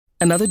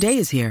Another day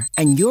is here,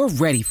 and you're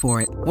ready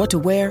for it. What to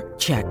wear?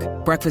 Check.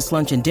 Breakfast,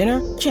 lunch, and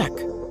dinner? Check.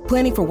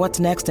 Planning for what's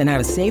next and how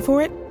to save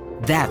for it?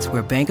 That's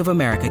where Bank of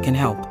America can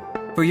help.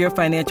 For your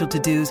financial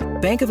to-dos,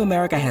 Bank of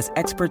America has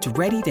experts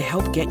ready to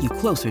help get you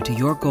closer to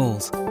your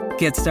goals.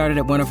 Get started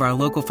at one of our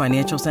local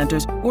financial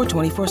centers or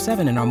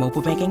 24/7 in our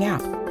mobile banking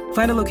app.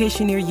 Find a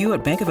location near you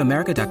at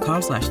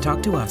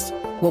bankofamerica.com/talktous.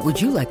 What would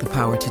you like the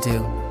power to do?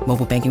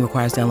 Mobile banking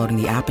requires downloading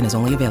the app and is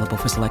only available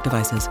for select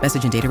devices.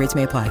 Message and data rates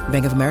may apply.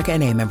 Bank of America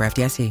N.A., member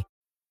FDIC.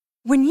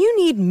 When you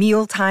need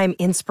mealtime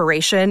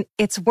inspiration,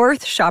 it's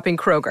worth shopping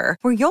Kroger,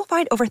 where you'll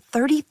find over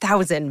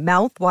 30,000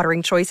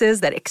 mouth-watering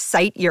choices that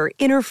excite your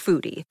inner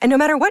foodie. And no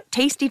matter what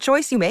tasty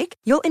choice you make,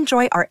 you'll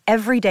enjoy our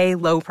everyday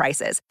low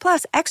prices,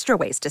 plus extra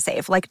ways to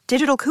save, like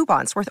digital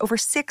coupons worth over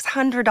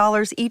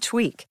 $600 each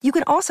week. You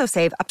can also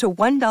save up to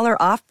 $1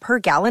 off per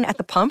gallon at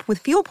the pump with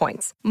fuel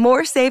points.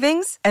 More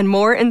savings and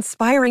more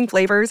inspiring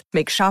flavors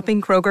make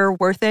shopping Kroger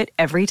worth it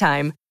every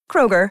time.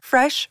 Kroger,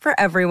 fresh for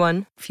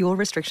everyone. Fuel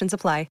restrictions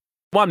apply.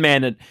 One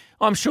man that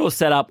I'm sure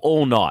sat up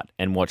all night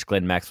and watched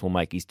Glenn Maxwell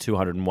make his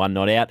 201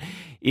 not out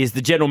is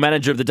the general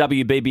manager of the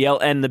WBBL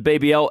and the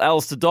BBL,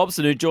 Alistair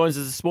Dobson, who joins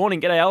us this morning.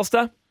 G'day,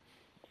 Alistair.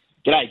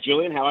 G'day,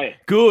 Julian. How are you?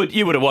 Good.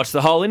 You would have watched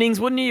the whole innings,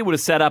 wouldn't you? You would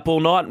have sat up all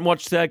night and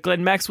watched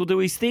Glenn Maxwell do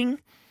his thing.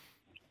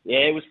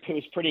 Yeah, it was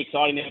pretty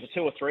exciting. There were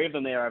two or three of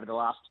them there over the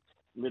last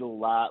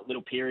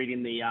little period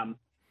in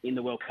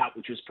the World Cup,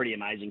 which was pretty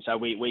amazing. So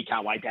we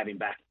can't wait to have him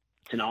back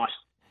tonight.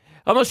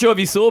 I'm not sure if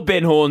you saw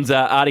Ben Horn's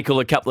article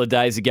a couple of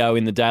days ago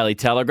in the Daily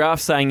Telegraph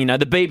saying,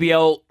 the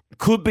BBL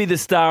could be the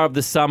star of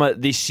the summer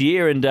this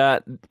year, and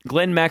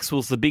Glenn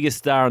Maxwell's the biggest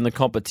star in the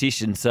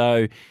competition.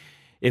 So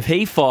if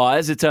he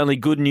fires, it's only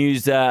good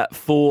news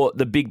for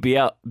the big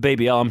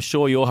BBL. I'm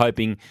sure you're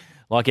hoping,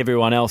 like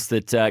everyone else,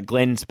 that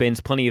Glenn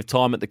spends plenty of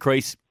time at the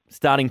crease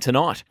starting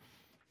tonight.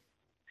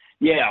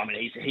 Yeah, I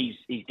mean,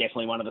 he's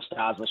definitely one of the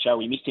stars of the show.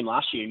 We missed him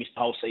last year. He missed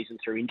the whole season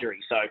through injury.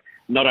 So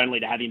not only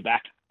to have him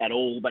back at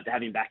all, but to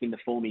have him back in the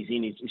form he's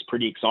in is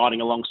pretty exciting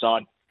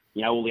alongside,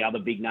 all the other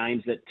big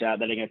names that are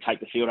going to take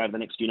the field over the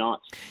next few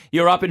nights.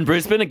 You're up in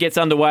Brisbane. It gets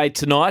underway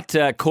tonight,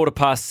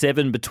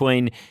 7:15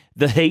 between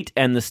the Heat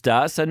and the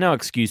Stars. So no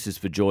excuses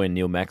for Joy and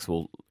Neil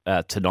Maxwell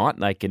tonight.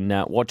 They can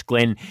watch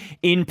Glenn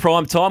in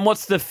prime time.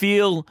 What's the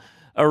feel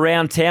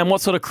around town? What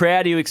sort of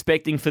crowd are you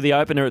expecting for the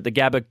opener at the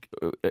Gabba,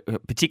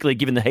 particularly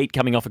given the Heat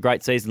coming off a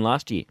great season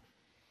last year?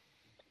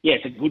 Yeah,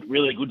 it's a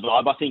really good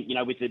vibe. I think,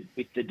 with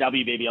the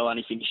WBBL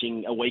only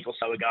finishing a week or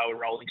so ago and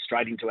rolling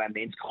straight into our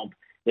men's comp,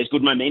 there's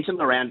good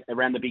momentum around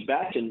the Big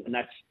Bash, and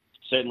that's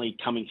certainly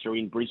coming through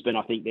in Brisbane.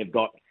 I think they've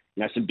got,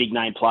 some big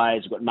name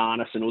players. We've got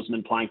Marnus and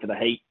Usman playing for the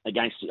Heat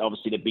against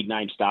obviously the big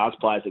name Stars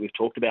players that we've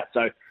talked about.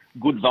 So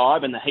good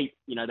vibe, and the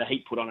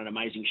Heat put on an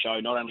amazing show,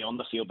 not only on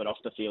the field but off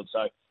the field.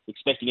 So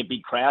expecting a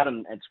big crowd,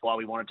 and that's why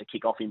we wanted to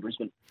kick off in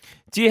Brisbane.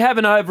 Do you have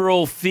an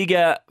overall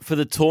figure for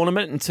the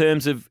tournament in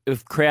terms of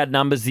crowd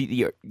numbers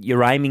that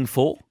you're aiming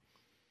for?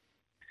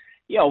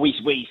 Yeah,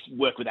 we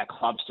work with our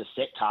clubs to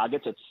set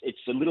targets. It's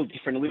a little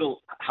different, a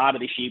little harder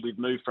this year. We've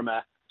moved from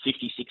a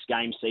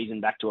 56-game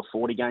season back to a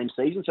 40-game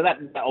season, so that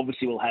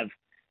obviously will have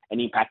an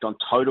impact on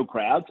total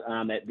crowds.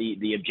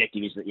 The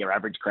objective is that your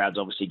average crowds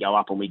obviously go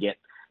up, and we get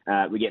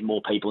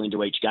more people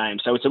into each game.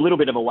 So it's a little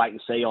bit of a wait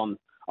and see on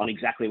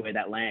exactly where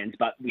that lands.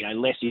 But,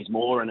 less is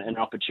more, and an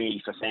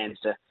opportunity for fans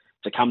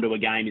to come to a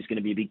game is going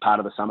to be a big part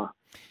of the summer.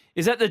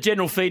 Is that the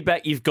general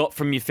feedback you've got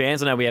from your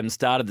fans? I know we haven't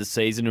started the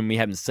season and we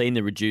haven't seen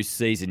the reduced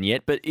season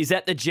yet, but is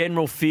that the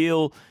general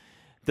feel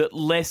that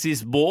less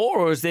is more,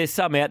 or is there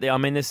some out there? I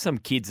mean, there's some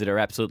kids that are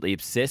absolutely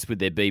obsessed with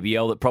their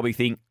BBL that probably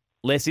think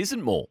less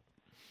isn't more.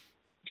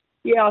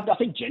 Yeah, I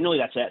think generally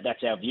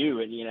that's our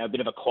view, and a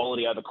bit of a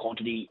quality over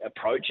quantity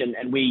approach.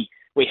 And we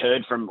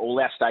heard from all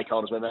our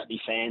stakeholders, whether it be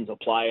fans or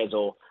players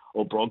or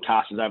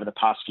broadcasters over the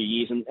past few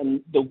years,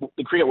 and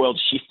the cricket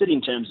world's shifted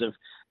in terms of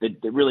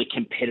the really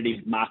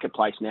competitive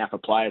marketplace now for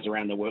players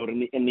around the world,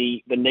 and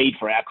the need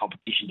for our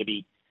competition to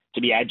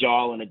be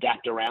agile and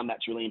adapt around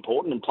that's really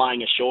important. And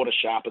playing a shorter,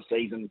 sharper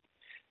season,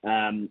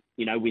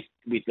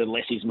 with the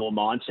less is more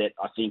mindset,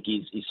 I think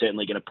is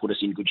certainly going to put us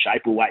in good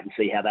shape. We'll wait and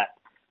see how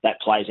that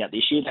plays out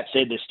this year. That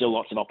said, there's still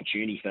lots of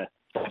opportunity for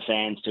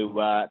fans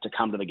to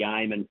come to the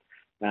game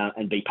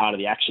and be part of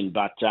the action.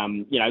 But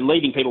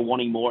leaving people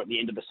wanting more at the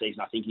end of the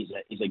season, I think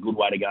is a good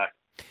way to go.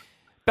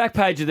 Back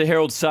page of the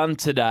Herald Sun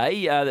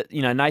today,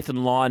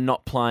 Nathan Lyon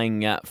not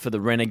playing for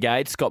the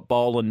Renegades, Scott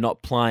Boland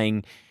not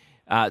playing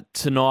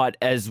tonight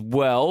as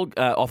well,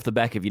 off the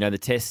back of, the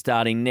test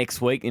starting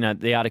next week.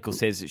 The article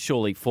says that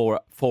surely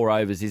four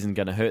overs isn't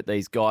going to hurt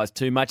these guys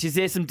too much. Is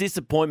there some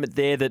disappointment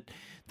there that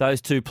those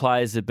two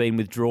players have been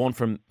withdrawn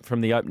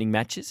from the opening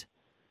matches?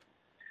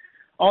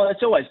 Oh,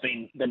 it's always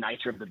been the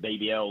nature of the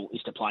BBL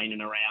is to play in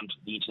and around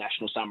the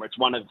international summer.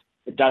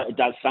 It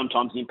does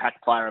sometimes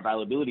impact player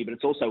availability, but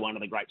it's also one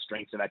of the great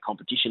strengths of our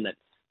competition that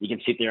you can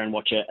sit there and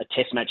watch a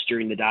test match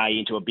during the day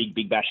into a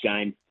big bash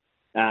game,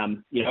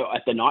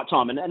 at the night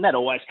time. And that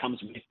always comes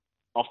with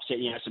offset,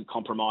 some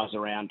compromise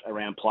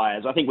around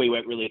players. I think we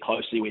work really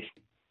closely with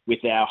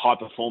with our high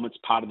performance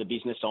part of the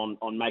business on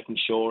making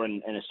sure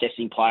and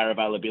assessing player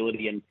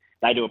availability, and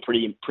they do a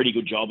pretty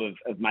good job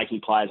of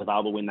making players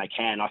available when they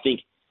can. I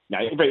think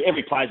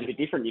every player's a bit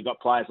different. You've got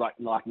players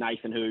like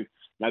Nathan who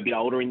a bit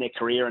older in their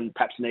career and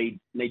perhaps need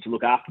to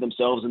look after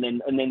themselves, and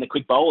then the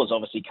quick bowlers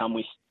obviously come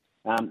with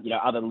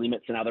other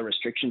limits and other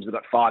restrictions. We've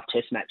got 5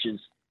 test matches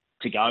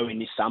to go in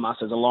this summer,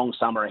 so there's a long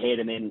summer ahead,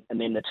 and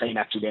then the team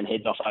actually then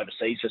heads off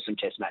overseas for some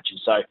test matches.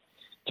 So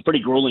it's a pretty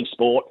grueling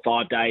sport,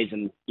 5 days,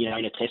 and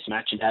in a test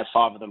match, and to have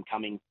 5 of them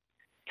coming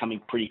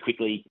pretty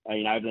quickly,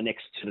 over the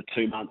next sort of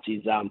 2 months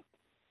is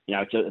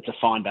it's a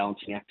fine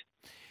balancing act.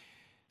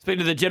 Speaking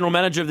to the general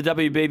manager of the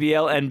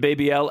WBBL and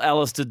BBL,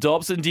 Alistair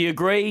Dobson, do you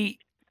agree?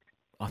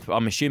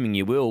 I'm assuming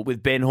you will,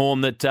 with Ben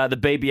Horne, that the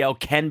BBL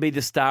can be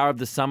the star of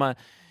the summer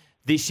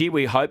this year.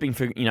 We're hoping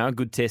for a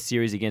good test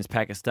series against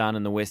Pakistan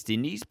and the West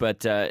Indies,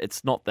 but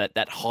it's not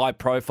that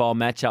high-profile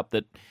matchup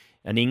that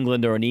an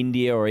England or an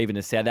India or even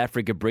a South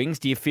Africa brings.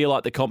 Do you feel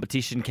like the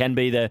competition can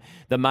be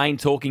the main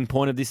talking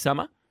point of this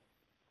summer?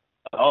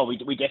 Oh,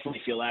 we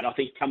definitely feel that. I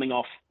think coming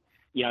off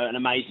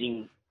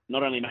an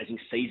not only amazing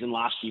season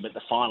last year, but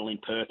the final in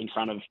Perth in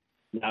front of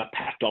a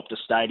packed Optus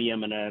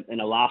Stadium and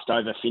a last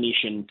over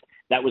finish, and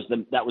that was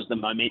the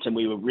momentum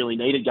we were really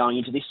needed going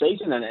into this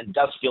season, and it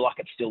does feel like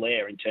it's still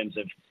there in terms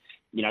of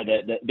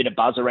the bit of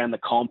buzz around the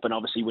comp, and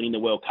obviously winning the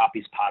World Cup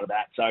is part of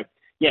that. So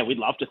yeah, we'd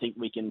love to think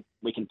we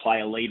can play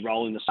a lead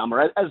role in the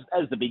summer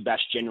as the Big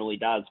Bash generally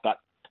does, but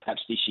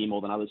perhaps this year more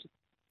than others.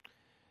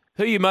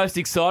 Who are you most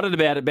excited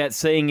about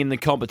seeing in the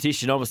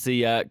competition?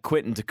 Obviously,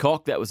 Quinton de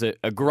Kock, that was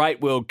a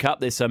great World Cup.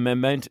 There's some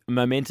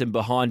momentum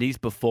behind his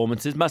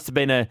performances. Must have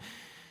been a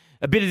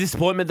bit of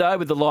disappointment, though,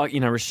 with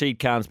Rashid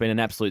Khan's been an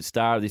absolute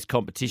star of this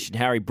competition.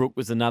 Harry Brook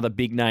was another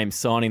big name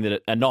signing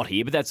that are not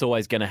here, but that's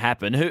always going to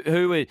happen.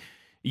 Who are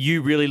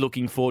you really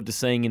looking forward to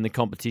seeing in the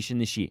competition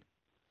this year?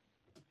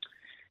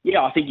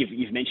 Yeah, I think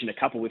you've mentioned a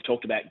couple. We've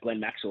talked about Glenn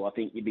Maxwell. I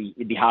think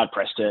you'd be hard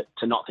pressed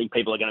to not think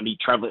people are going to be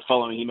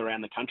following him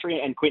around the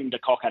country. And Quinton de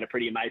Kock had a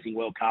pretty amazing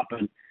World Cup,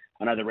 and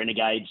I know the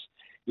Renegades,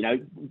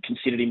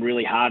 considered him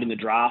really hard in the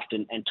draft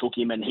and took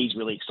him, and he's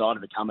really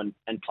excited to come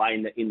and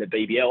play in the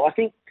BBL. I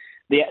think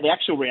the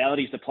actual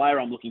reality is the player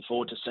I'm looking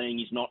forward to seeing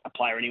is not a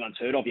player anyone's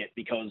heard of yet,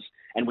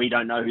 and we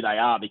don't know who they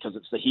are, because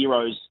it's the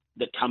heroes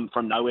that come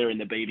from nowhere in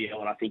the BBL,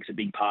 and I think it's a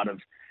big part of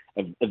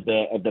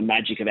the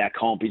magic of our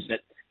comp is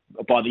that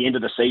by the end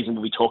of the season,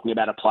 we'll be talking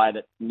about a player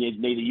that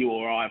neither you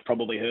or I have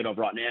probably heard of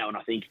right now. And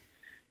I think,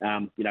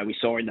 we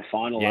saw in the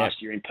final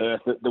last year in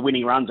Perth that the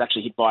winning run's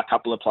actually hit by a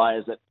couple of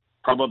players that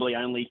probably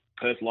only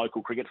Perth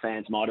local cricket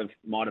fans might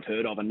have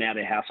heard of, and now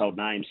they're household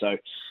names. So,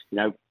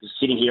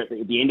 sitting here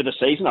at the end of the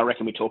season, I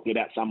reckon we're talking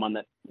about someone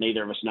that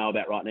neither of us know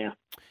about right now.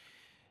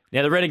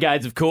 Now, the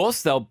Renegades, of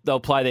course, they'll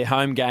play their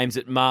home games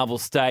at Marvel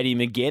Stadium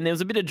again. There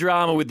was a bit of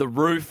drama with the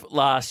roof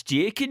last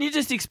year. Can you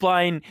just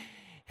explain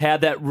how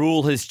that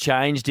rule has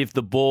changed if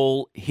the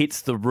ball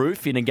hits the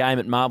roof in a game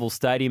at Marvel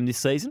Stadium this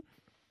season?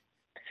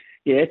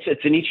 Yeah,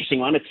 it's an interesting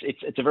one.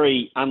 It's a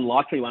very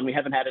unlikely one. We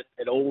haven't had it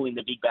at all in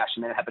the Big Bash,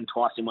 and then it happened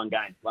twice in one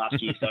game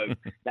last year. So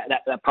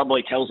that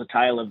probably tells a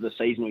tale of the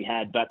season we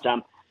had. But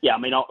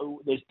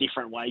there's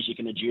different ways you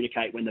can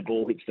adjudicate when the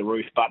ball hits the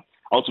roof. But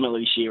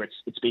ultimately this year,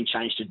 it's been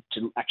changed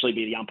to actually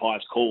be the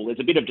umpire's call. There's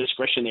a bit of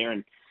discretion there,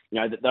 and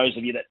that those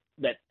of you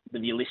that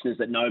your listeners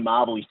that know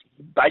Marvel,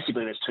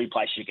 basically there's 2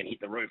 places you can hit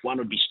the roof. One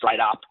would be straight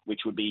up,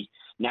 which would be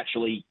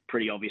naturally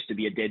pretty obvious to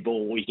be a dead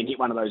ball, or you can hit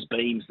one of those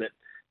beams that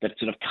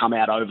sort of come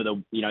out over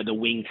the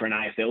wing for an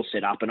AFL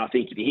setup. And I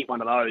think if you hit one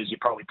of those, you're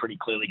probably pretty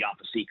clearly going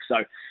for 6. So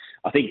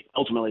I think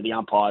ultimately the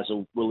umpires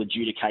will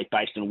adjudicate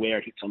based on where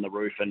it hits on the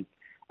roof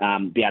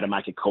and be able to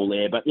make a call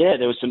there. But yeah,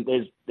 there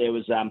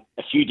was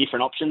a few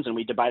different options, and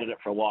we debated it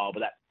for a while,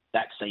 but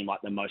that seemed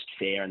like the most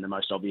fair and the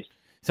most obvious.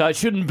 So it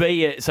shouldn't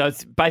be. So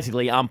it's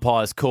basically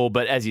umpire's call,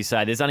 but as you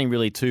say, there's only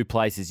really 2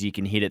 places you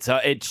can hit it. So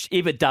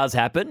if it does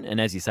happen,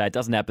 and as you say, it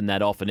doesn't happen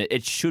that often,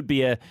 it should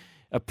be a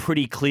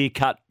pretty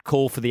clear-cut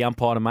call for the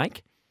umpire to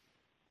make.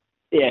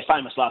 Yeah,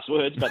 famous last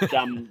words, but I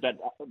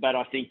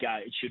think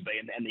it should be,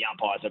 and the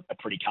umpires are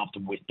pretty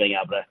comfortable with being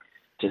able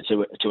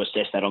to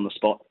assess that on the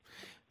spot.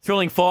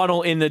 Thrilling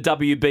final in the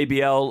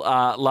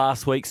WBBL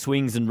last week,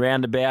 swings and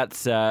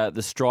roundabouts.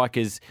 The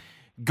Strikers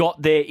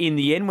got there in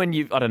the end.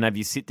 I don't know if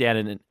you sit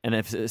down and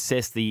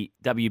assess the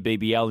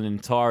WBBL in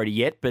entirety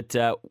yet, but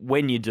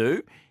when you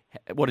do,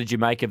 what did you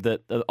make of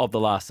the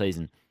last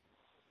season?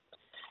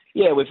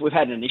 Yeah, we've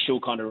had an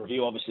initial kind of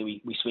review.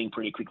 Obviously, we swing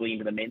pretty quickly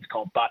into the men's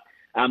comp, but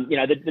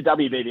the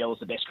WBBL is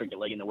the best cricket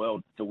league in the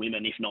world for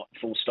women, if not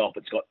full stop.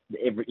 It's got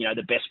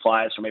the best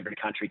players from every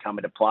country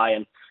coming to play,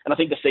 and I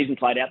think the season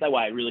played out that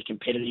way. Really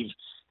competitive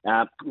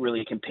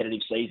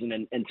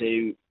season, and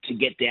to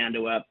get down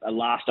to a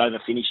last over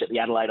finish at the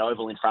Adelaide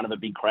Oval in front of a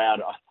big crowd,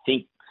 I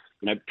think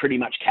pretty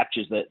much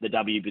captures the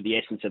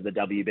essence of the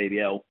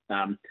WBBL.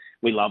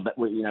 We love that.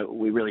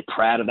 We're really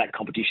proud of that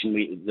competition.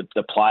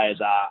 The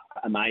players are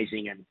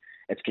amazing, and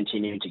it's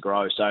continuing to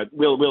grow. So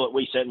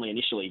we certainly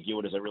initially view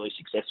it as a really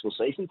successful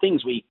season.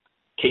 Things we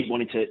keep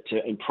wanting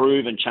to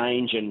improve and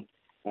change, and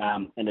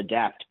and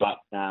adapt. But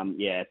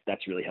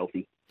that's really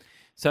healthy.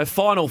 So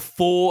Final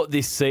Four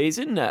this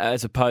season,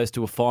 as opposed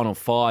to a Final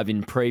Five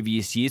in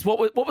previous years.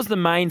 What was the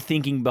main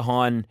thinking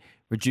behind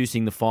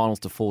reducing the finals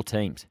to 4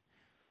 teams?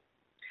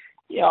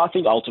 Yeah, I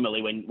think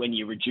ultimately when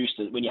you reduce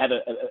when you have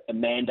a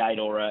mandate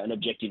or an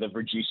objective of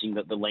reducing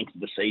the length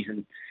of the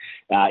season,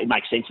 it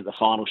makes sense that the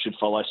final should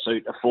follow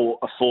suit. A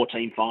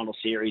 4-team final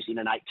series in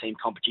an 8-team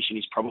competition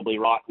is probably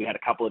right. We had a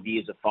couple of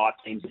years of 5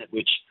 teams in it,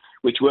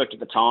 which worked at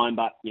the time,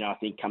 but I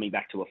think coming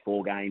back to a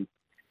 4-game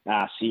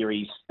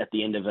series at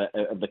the end of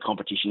the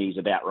competition is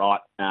about right.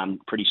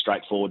 Pretty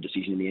straightforward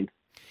decision in the end.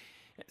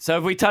 So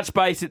if we touch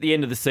base at the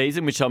end of the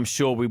season, which I'm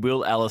sure we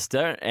will,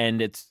 Alistair,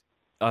 and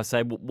I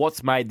say,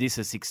 what's made this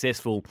a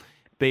successful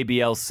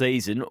BBL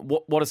season?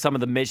 What are some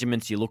of the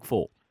measurements you look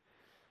for?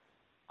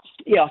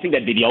 Yeah, I think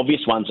that'd be the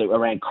obvious ones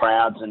around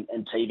crowds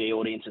and TV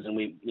audiences, and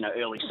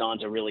early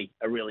signs are really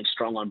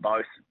strong on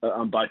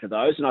both of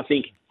those. And I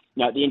think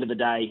at the end of the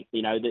day,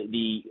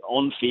 the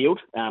on field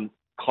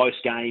close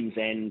games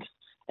and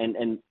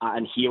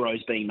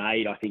heroes being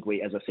made. I think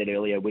as I said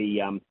earlier,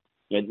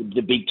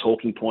 the big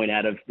talking point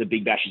out of the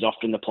Big Bash is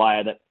often the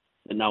player that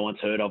no one's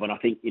heard of. And I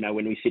think,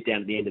 when we sit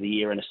down at the end of the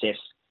year and assess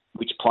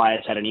which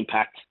players had an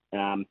impact,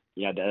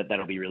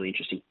 that'll be really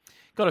interesting.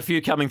 Got a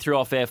few coming through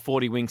off our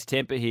 40 Wings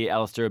temper here,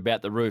 Alistair,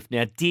 about the roof.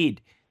 Now,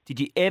 did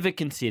you ever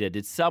consider,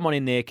 did someone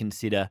in there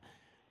consider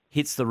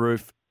hits the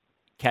roof,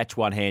 catch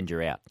one hand,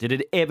 you're out? Did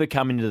it ever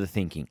come into the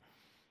thinking?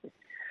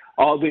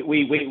 Oh,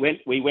 we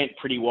went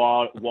pretty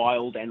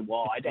wild and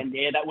wide, and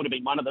that would have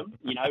been one of them.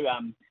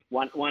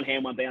 One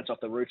hand, one bounce off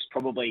the roof's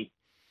probably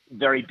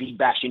very Big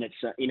Bash in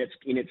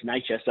its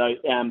nature. So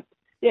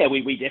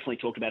we definitely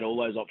talked about all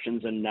those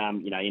options, and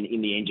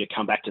in the end, you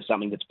come back to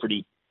something that's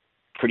pretty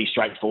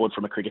straightforward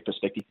from a cricket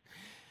perspective.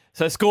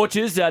 So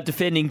Scorchers,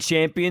 defending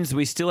champions,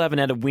 we still haven't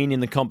had a win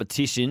in the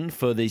competition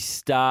for the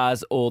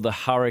Stars or the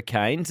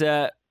Hurricanes.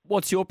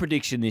 What's your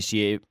prediction this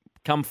year?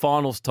 Come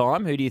finals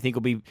time, who do you think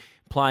will be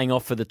playing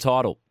off for the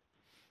title?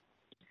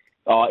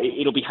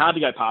 It'll be hard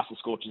to go past the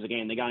Scorchers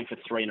again. They're going for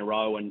 3 in a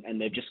row,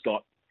 and they've just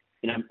got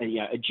a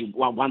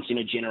once in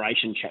a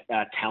generation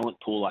talent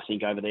pool. I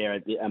think over there,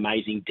 the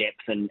amazing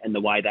depth and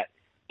the way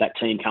that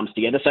team comes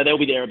together. So they'll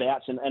be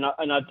thereabouts, and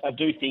I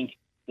do think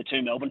the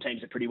 2 Melbourne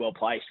teams are pretty well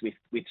placed with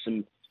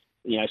some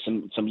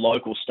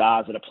local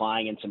stars that are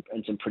playing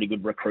and some pretty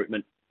good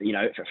recruitment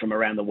from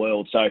around the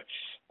world. So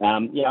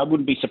I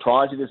wouldn't be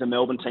surprised if there's a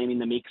Melbourne team in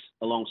the mix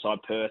alongside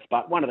Perth.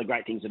 But one of the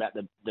great things about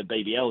the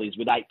BBL is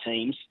with 8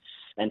 teams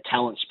and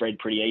talent spread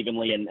pretty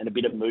evenly and a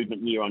bit of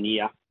movement year on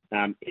year,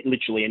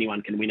 literally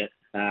anyone can win it.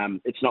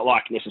 It's not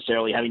like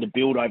necessarily having to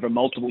build over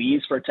multiple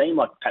years for a team,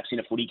 like perhaps in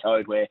a footy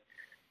code where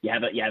you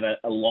have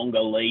a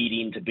longer lead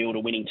in to build a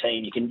winning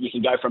team. You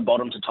can go from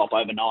bottom to top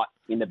overnight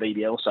in the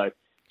BBL. So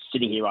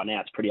sitting here right now,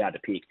 it's pretty hard to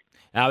pick.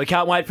 We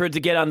can't wait for it to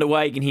get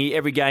underway. You can hear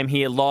every game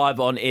here live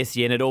on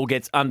SEN. It all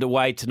gets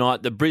underway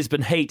tonight. The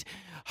Brisbane Heat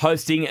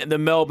hosting the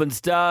Melbourne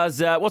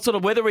Stars. What sort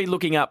of weather are we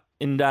looking up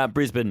in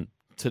Brisbane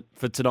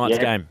for tonight's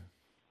game?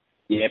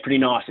 Yeah, pretty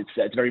nice.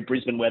 It's very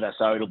Brisbane weather,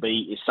 so it'll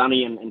be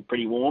sunny and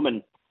pretty warm,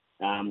 and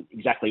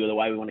exactly the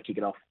way we want to kick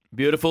it off.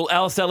 Beautiful.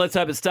 Alistair, let's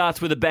hope it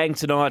starts with a bang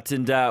tonight,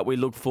 and we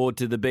look forward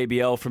to the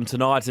BBL from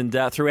tonight and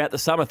throughout the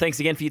summer. Thanks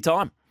again for your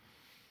time.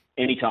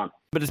 Anytime.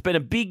 But it's been a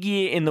big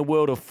year in the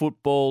world of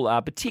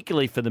football,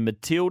 particularly for the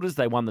Matildas.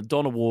 They won the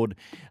Don Award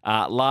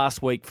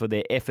last week for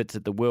their efforts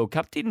at the World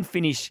Cup. Didn't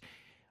finish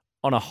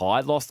on a high,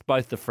 lost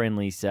both the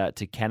friendlies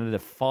to Canada,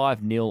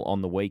 5-0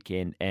 on the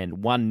weekend and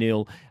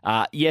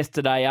 1-0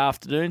 yesterday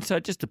afternoon. So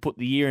just to put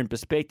the year in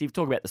perspective,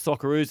 talk about the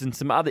Socceroos and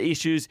some other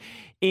issues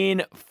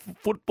in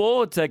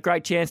football. It's a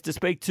great chance to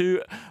speak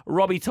to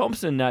Robbie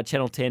Thompson,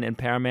 Channel 10 and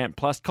Paramount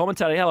Plus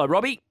commentator. Hello,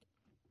 Robbie.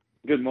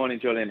 Good morning,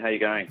 Julian. How are you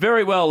going?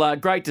 Very well.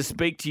 Great to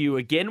speak to you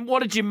again.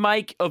 What did you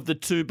make of the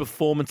 2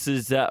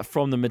 performances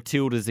from the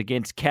Matildas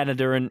against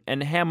Canada,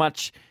 and how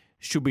much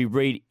should we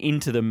read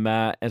into them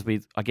as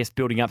we, I guess,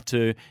 building up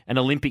to an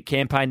Olympic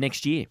campaign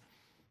next year?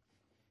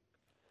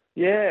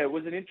 Yeah, it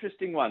was an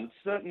interesting one.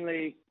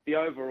 Certainly the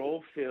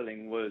overall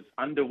feeling was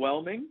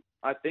underwhelming,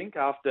 I think,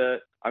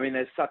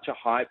 there's such a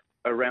hype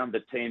around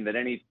the team that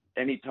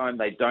any time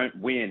they don't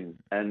win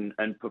and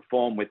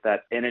perform with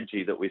that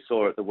energy that we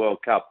saw at the World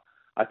Cup,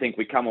 I think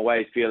we come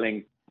away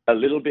feeling a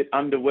little bit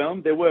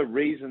underwhelmed. There were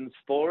reasons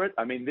for it.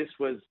 This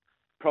was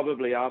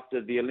probably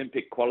after the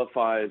Olympic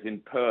qualifiers in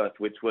Perth,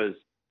 which was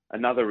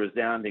another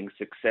resounding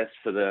success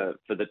for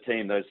the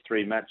team. Those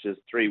 3 matches,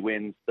 3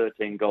 wins,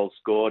 13 goals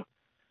scored.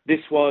 This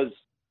was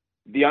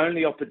the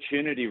only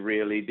opportunity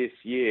really this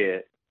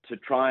year to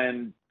try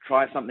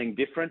something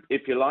different,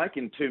 if you like,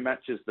 in 2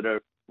 matches that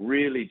are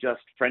really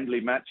just friendly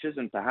matches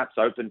and perhaps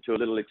open to a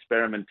little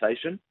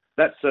experimentation.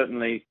 That's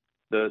certainly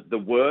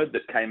the word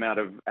that came out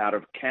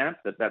of camp,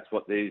 that's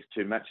what these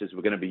 2 matches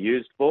were going to be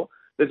used for.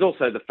 There's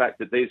also the fact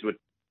that these were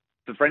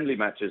the friendly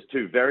matches,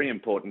 2 very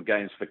important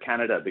games for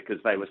Canada because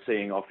they were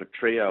seeing off a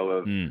trio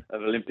of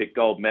Olympic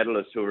gold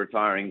medalists who are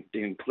retiring,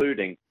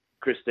 including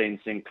Christine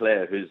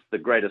Sinclair, who's the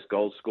greatest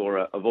goal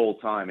scorer of all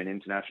time in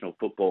international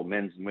football,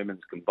 men's and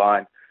women's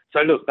combined. So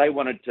look, they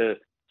wanted to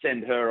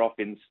send her off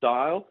in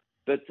style.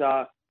 But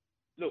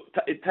look,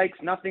 it takes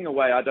nothing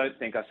away, I don't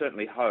think, I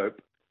certainly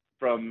hope,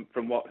 from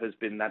what has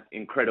been that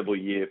incredible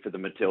year for the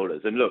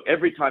Matildas. And look,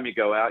 every time you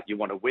go out, you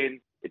want to win.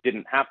 It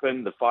didn't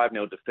happen. The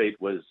 5-0 defeat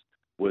was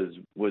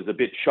a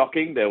bit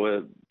shocking. There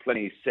were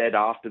plenty said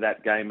after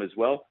that game as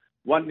well.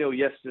 1-0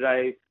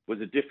 yesterday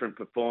was a different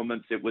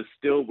performance. It was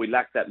still, we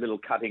lacked that little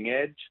cutting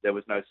edge. There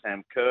was no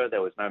Sam Kerr.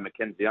 There was no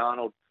Mackenzie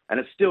Arnold.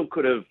 And it still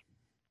could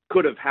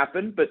have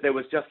happened, but there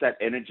was just that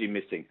energy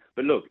missing.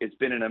 But look, it's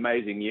been an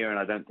amazing year, and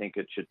I don't think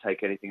it should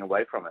take anything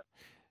away from it.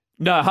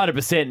 No,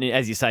 100%.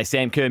 As you say,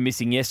 Sam Kerr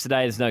missing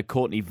yesterday. There's no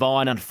Courtney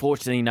Vine.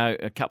 Unfortunately,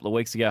 a couple of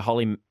weeks ago,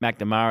 Holly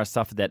McNamara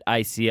suffered that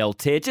ACL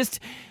tear. Just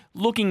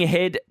looking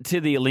ahead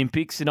to the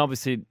Olympics, and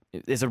obviously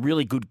there's a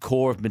really good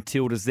core of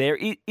Matildas there.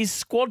 Is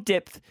squad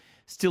depth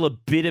still a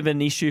bit of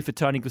an issue for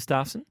Tony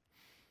Gustafsson?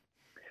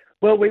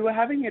 Well, we were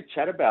having a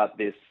chat about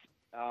this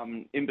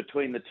in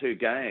between the two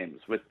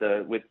games with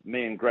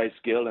me and Grace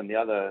Gill and the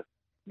other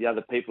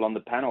people on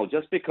the panel,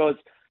 just because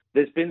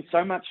there's been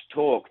so much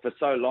talk for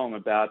so long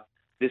about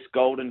this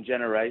golden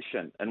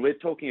generation. And we're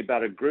talking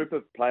about a group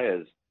of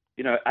players,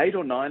 8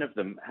 or 9 of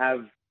them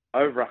have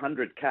over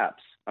 100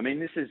 caps. I mean,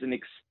 this is an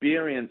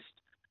experienced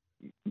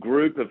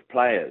group of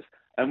players.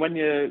 And when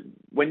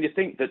you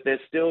think that they're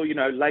still,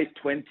 late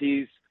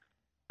 20s,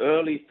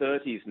 early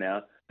 30s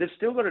now, they've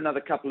still got another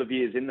couple of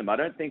years in them. I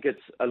don't think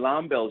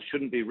alarm bells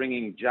shouldn't be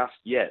ringing just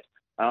yet.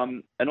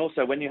 And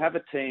also, when you have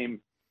a team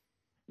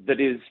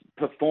that is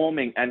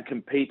performing and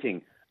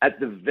competing at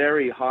the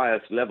very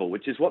highest level,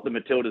 which is what the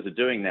Matildas are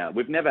doing now.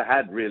 We've never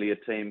had really a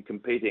team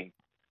competing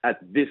at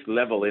this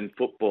level in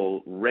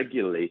football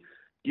regularly.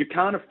 You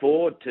can't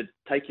afford to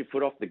take your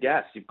foot off the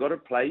gas. You've got to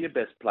play your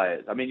best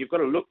players. I mean, you've got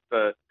to look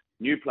for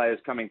new players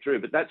coming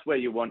through, but that's where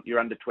you want your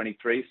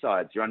under-23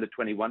 sides, your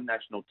under-21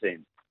 national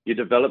teams, your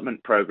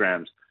development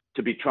programs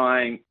to be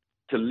trying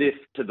to lift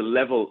to the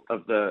level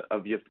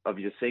of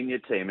your senior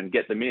team and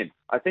get them in.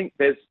 I think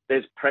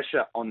there's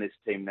pressure on this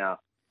team now,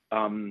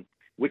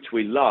 which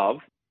we love.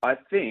 I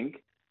think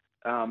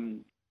at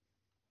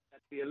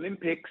the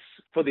Olympics,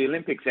 for the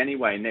Olympics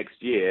anyway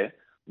next year,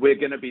 we're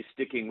going to be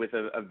sticking with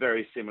a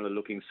very similar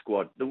looking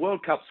squad. The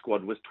World Cup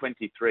squad was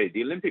 23.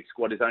 The Olympic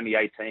squad is only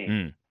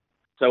 18.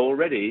 So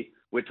already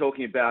we're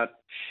talking about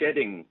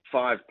shedding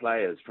 5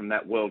 players from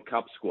that World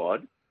Cup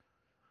squad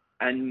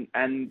and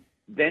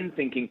then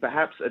thinking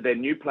perhaps are there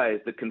new players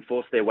that can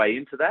force their way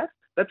into that?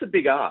 That's a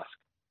big ask.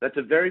 That's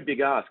a very big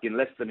ask in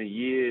less than a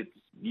year's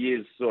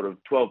sort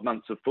of 12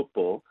 months of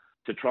football,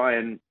 to try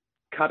and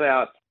cut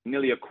out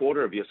nearly a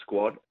quarter of your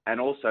squad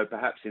and also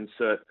perhaps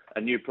insert a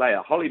new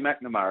player. Holly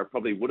McNamara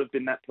probably would have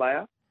been that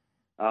player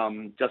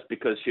just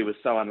because she was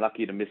so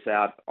unlucky to miss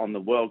out on the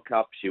World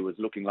Cup. She was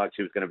looking like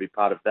she was going to be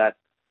part of that.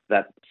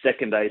 That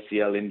second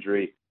ACL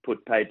injury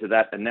put paid to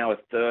that, and now a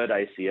third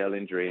ACL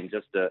injury in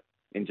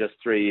just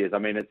 3 years. I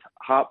mean, it's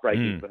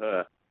heartbreaking for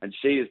her, and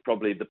she is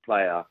probably the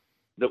player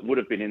that would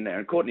have been in there.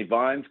 And Courtney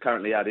Vine's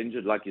currently out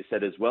injured, like you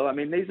said as well. I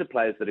mean, these are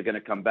players that are going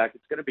to come back.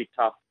 It's going to be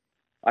tough.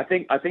 I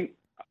think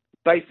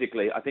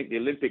the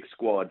Olympic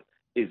squad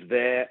is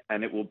there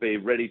and it will be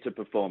ready to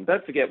perform.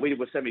 Don't forget, we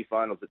were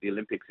semi-finals at the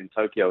Olympics in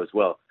Tokyo as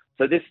well.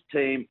 So this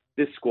team,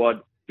 this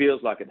squad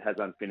feels like it has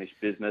unfinished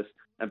business,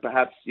 and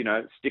perhaps,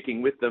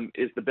 sticking with them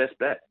is the best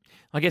bet.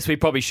 I guess we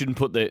probably shouldn't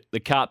put the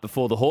cart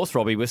before the horse,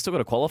 Robbie. We've still got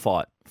to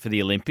qualify for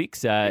the Olympics.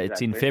 Exactly.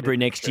 It's in February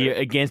next year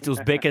against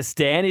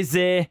Uzbekistan. Is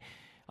there...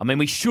 I mean,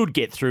 we should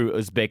get through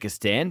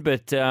Uzbekistan,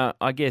 but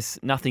I guess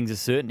nothing's a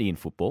certainty in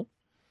football.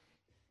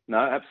 No,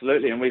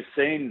 absolutely. And we've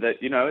seen that,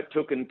 it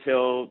took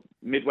until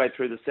midway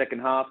through the second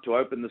half to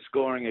open the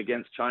scoring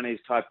against Chinese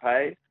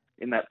Taipei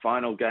in that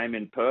final game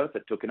in Perth.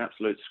 It took an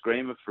absolute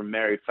screamer from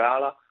Mary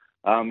Fowler.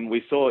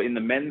 We saw in the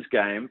men's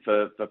game,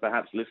 for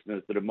perhaps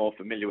listeners that are more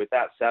familiar with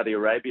that, Saudi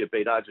Arabia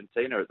beat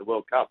Argentina at the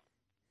World Cup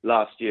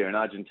last year, and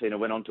Argentina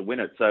went on to win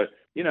it. So,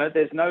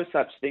 there's no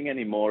such thing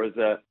anymore as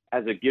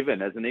a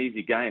given, as an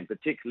easy game,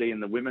 particularly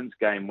in the women's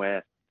game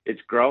where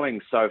it's growing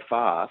so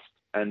fast,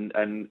 and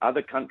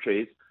other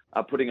countries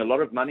are putting a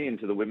lot of money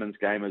into the women's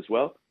game as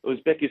well.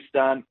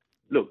 Uzbekistan,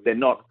 look, they're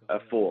not a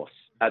force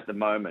at the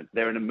moment.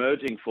 They're an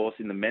emerging force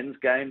in the men's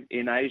game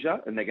in Asia,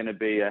 and they're going to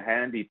be a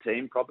handy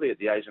team probably at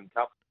the Asian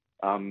Cup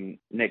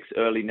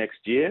early next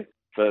year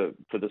for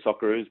the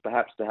Socceroos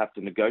perhaps to have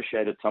to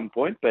negotiate at some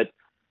point. But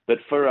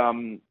for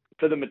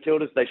the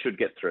Matildas, they should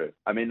get through.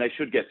 I mean, they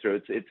should get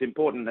through. It's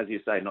important, as you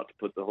say, not to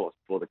put the horse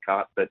before the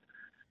cart, but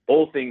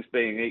all things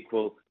being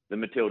equal, the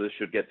Matildas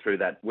should get through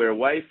that. We're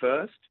away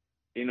first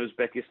in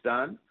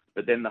Uzbekistan,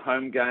 but then the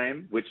home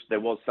game, which there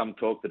was some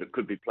talk that it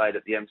could be played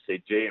at the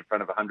MCG in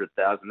front of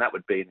 100,000, that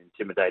would be an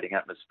intimidating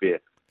atmosphere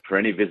for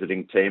any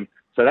visiting team.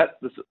 So that's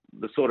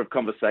the sort of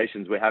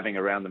conversations we're having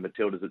around the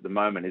Matildas at the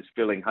moment, is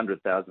filling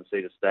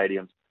 100,000-seater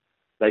stadiums.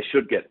 They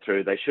should get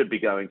through. They should be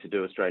going to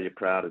do Australia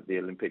proud at the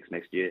Olympics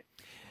next year.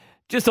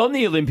 Just on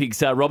the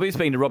Olympics, Robbie,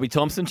 speaking to Robbie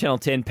Thompson, Channel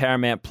 10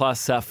 Paramount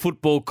Plus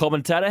football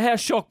commentator. How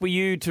shocked were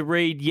you to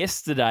read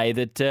yesterday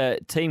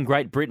that Team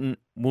Great Britain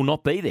will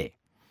not be there?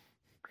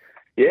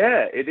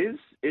 Yeah, it is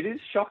is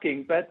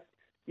shocking, but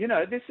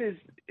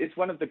it's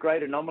one of the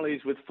great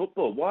anomalies with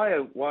football.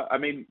 I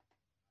mean,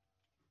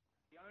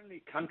 the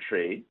only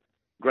country,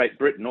 Great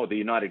Britain or the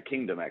United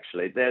Kingdom,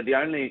 actually, they're the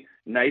only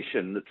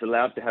nation that's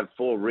allowed to have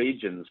 4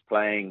 regions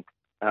playing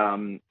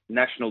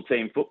national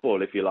team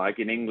football, if you like,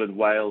 in England,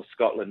 Wales,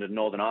 Scotland, and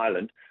Northern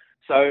Ireland.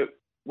 So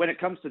when it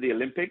comes to the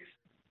Olympics,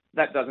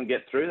 that doesn't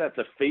get through. That's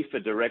a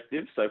FIFA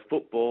directive. So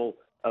football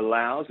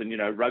allows, and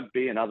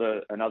rugby and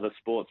other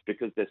sports,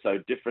 because they're so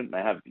different,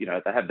 they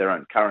have their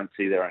own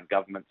currency, their own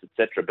governments,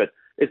 etc. But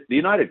it's the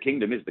United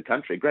Kingdom is the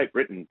country. Great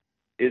Britain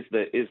is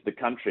the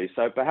country.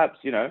 So perhaps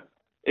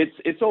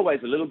it's always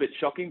a little bit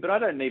shocking, but I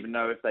don't even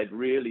know if they'd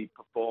really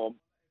perform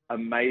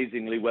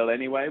amazingly well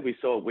anyway.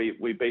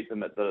 We beat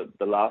them at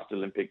the last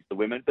Olympics, the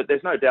women, but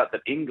there's no doubt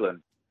that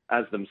England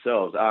as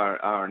themselves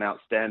are an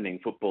outstanding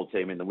football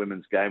team in the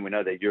women's game. We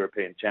know they're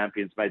European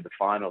champions, made the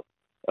final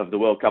of the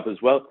World Cup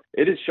as well.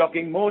 It is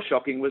shocking. More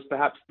shocking was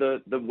perhaps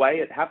the way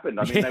it happened.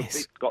 I mean, They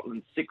beat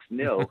Scotland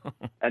 6-0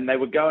 and they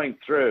were going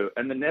through,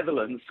 and the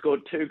Netherlands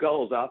scored 2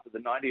 goals after the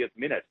 90th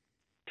minute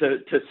to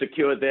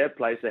secure their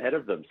place ahead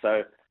of them.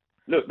 So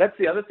look, that's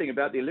the other thing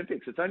about the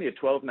Olympics. It's only a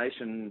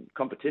 12-nation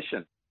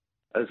competition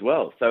as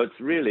well. So it's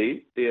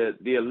really the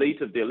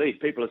elite of the elite.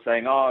 People are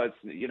saying,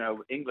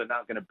 England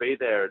aren't going to be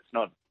there. It's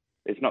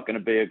not going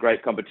to be a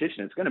great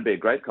competition. It's going to be a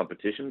great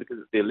competition because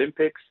it's the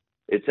Olympics.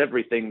 It's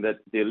everything that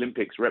the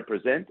Olympics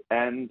represent,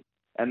 and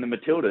the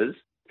Matildas,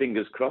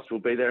 fingers crossed, will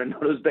be there in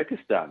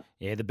Uzbekistan.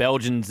 Yeah, the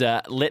Belgians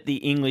let the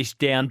English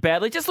down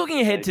badly. Just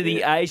looking ahead to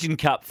the Asian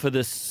Cup for the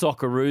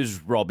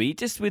Socceroos, Robbie,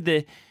 just with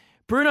the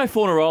Bruno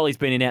Fornaroli's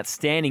been in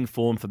outstanding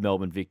form for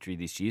Melbourne Victory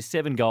this year.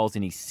 7 goals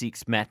in his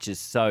 6 matches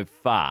so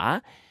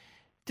far.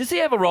 Does he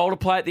have a role to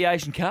play at the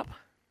Asian Cup?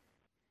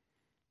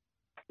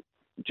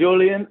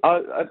 Julian,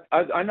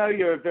 I know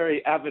you're a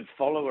very avid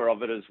follower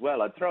of it as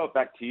well. I'd throw it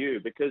back to you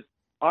because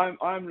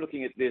I'm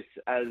looking at this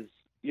as,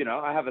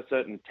 I have a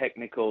certain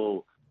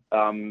technical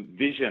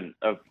vision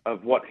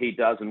of what he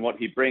does and what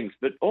he brings,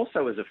 but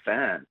also as a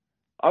fan,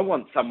 I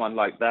want someone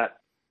like that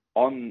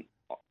on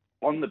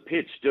the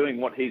pitch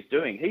doing what he's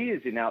doing. He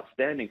is in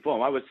outstanding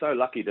form. I was so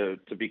lucky to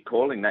be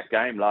calling that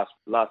game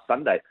last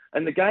Sunday,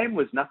 and the game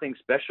was nothing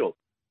special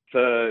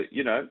for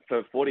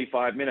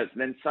 45 minutes,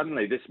 and then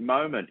suddenly this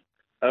moment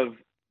of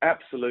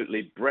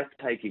absolutely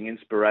breathtaking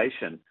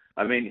inspiration.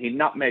 I mean, he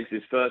nutmegs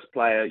his first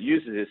player,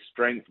 uses his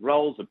strength,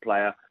 rolls a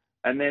player,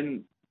 and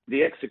then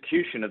the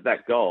execution of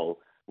that goal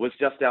was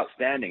just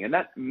outstanding. And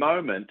that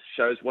moment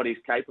shows what he's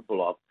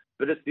capable of.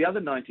 But it's the other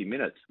 90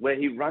 minutes where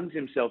he runs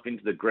himself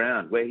into the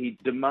ground, where he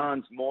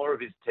demands more of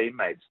his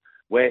teammates,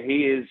 where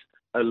he is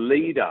a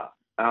leader,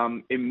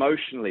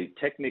 emotionally,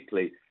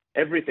 technically,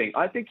 everything.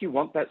 I think you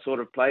want that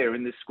sort of player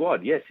in this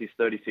squad. Yes, he's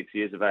 36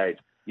 years of age.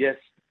 Yes,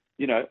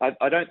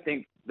 I don't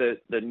think the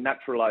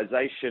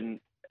naturalization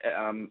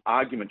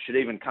argument should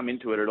even come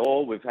into it at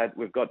all. We've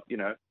got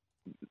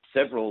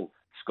several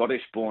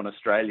Scottish-born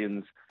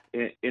Australians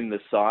in the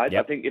side.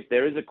 Yep. I think if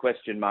there is a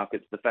question mark,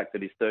 it's the fact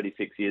that he's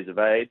 36 years of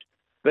age.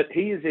 But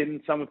he is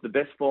in some of the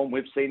best form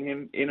we've seen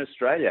him in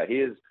Australia. He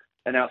is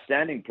an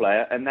outstanding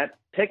player, and that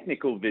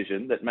technical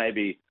vision that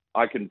maybe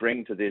I can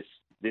bring to this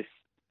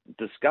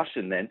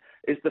discussion then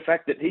is the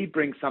fact that he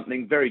brings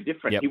something very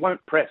different. Yep. He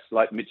won't press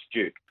like Mitch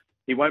Duke.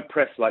 He won't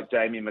press like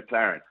Jamie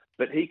McLaren,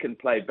 but he can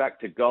play back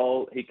to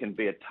goal. He can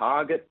be a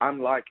target,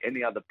 unlike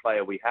any other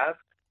player we have,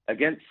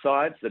 against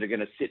sides that are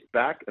going to sit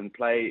back and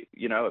play,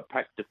 a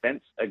packed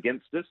defence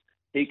against us.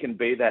 He can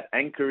be that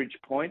anchorage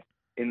point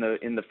in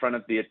the front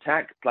of the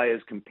attack.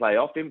 Players can play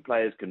off him.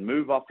 Players can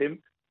move off him.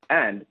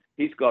 And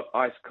he's got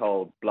ice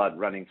cold blood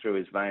running through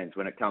his veins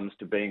when it comes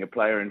to being a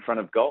player in front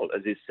of goal,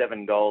 as his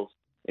 7 goals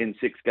in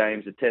 6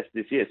 games attest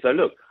this year. So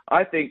look,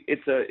 I think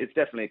it's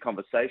definitely a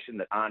conversation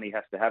that Arnie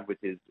has to have with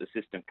his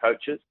assistant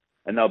coaches,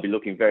 and they'll be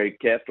looking very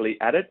carefully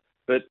at it.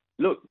 But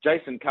look,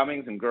 Jason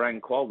Cummings and Garang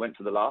Kuol went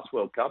to the last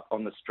World Cup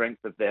on the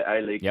strength of their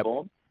A-League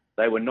form.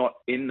 They were not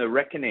in the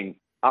reckoning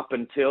up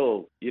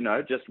until,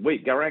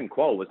 Garang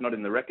Kuol was not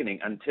in the reckoning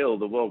until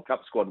the World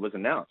Cup squad was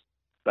announced,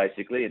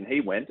 basically, and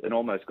he went and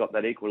almost got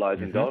that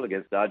equalising goal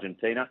against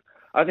Argentina.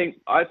 I think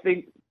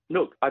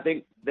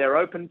they're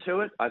open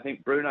to it. I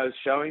think Bruno's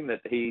showing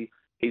that he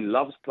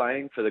loves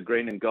playing for the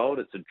green and gold.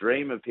 It's a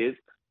dream of his,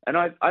 and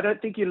I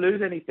don't think you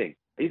lose anything.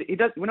 He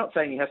does. We're not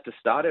saying he has to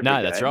start every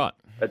game. That's right.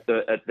 At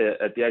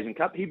the Asian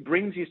Cup, he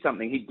brings you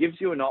something. He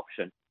gives you an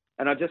option,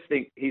 and I just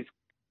think he's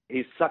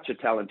such a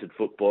talented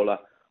footballer.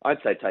 I'd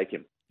say take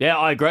him. Yeah,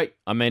 I agree.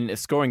 I mean,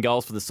 scoring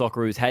goals for the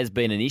Socceroos has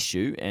been an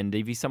issue, and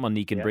if he's someone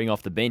you can bring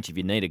off the bench if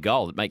you need a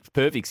goal, it makes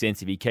perfect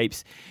sense if he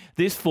keeps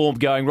this form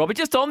going, Robert.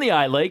 Just on the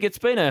A-League, it's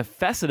been a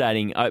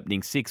fascinating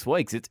opening 6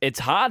 weeks. It's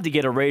hard to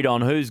get a read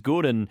on who's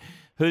good and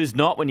who's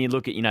not when you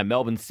look at,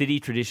 Melbourne City,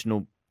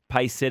 traditional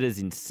pace setters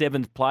in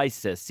 7th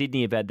place.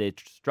 Sydney have had their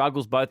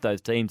struggles. Both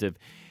those teams have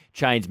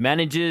changed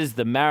managers.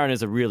 The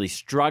Mariners are really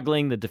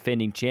struggling, the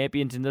defending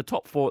champions. In the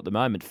top 4 at the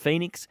moment,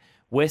 Phoenix,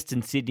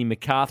 Western Sydney,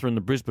 Macarthur and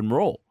the Brisbane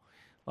Roar.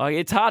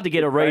 It's hard to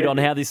get a read on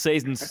how this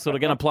season's sort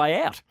of going to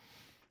play out.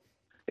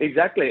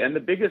 Exactly. And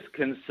the biggest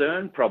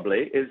concern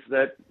probably is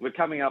that we're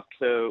coming up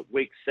to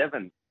week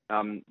 7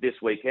 this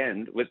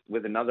weekend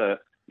with another,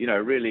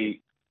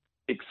 really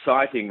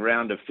exciting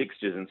round of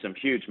fixtures and some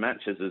huge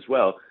matches as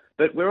well.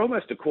 But we're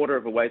almost a quarter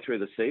of a way through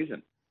the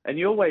season. And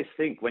you always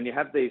think when you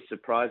have these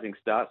surprising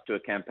starts to a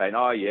campaign,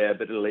 oh, yeah,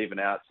 but it'll even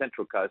out.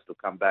 Central Coast will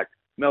come back.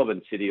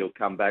 Melbourne City will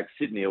come back.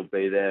 Sydney will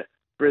be there.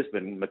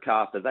 Brisbane,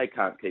 Macarthur, they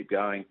can't keep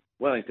going.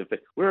 Wellington,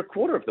 we're a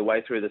quarter of the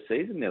way through the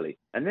season nearly,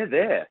 and they're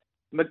there.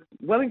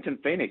 Wellington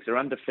Phoenix are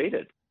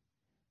undefeated.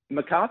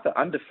 Macarthur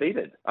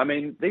undefeated. I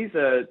mean, these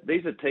are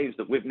teams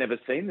that we've never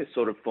seen this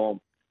sort of form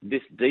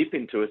this deep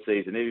into a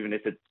season, even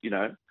if it's,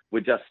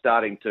 we're just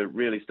starting to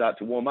really start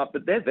to warm up,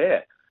 but they're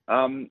there.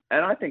 And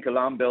I think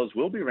alarm bells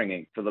will be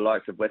ringing for the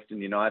likes of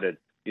Western United,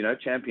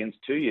 champions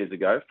 2 years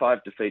ago, 5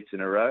 defeats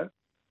in a row.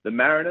 The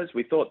Mariners,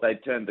 we thought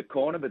they'd turned the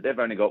corner, but they've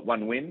only got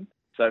 1 win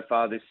so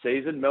far this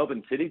season.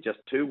 Melbourne City, just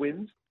 2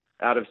 wins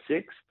out of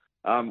 6.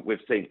 We've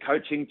seen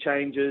coaching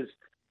changes.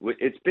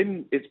 It's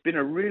been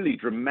a really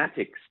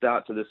dramatic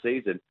start to the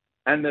season.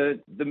 And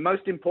the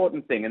most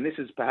important thing, and this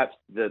is perhaps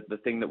the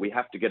thing that we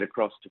have to get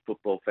across to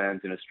football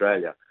fans in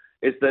Australia,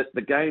 is that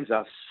the games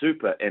are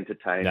super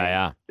entertaining. They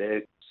are.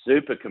 They're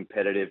super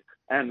competitive.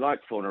 And like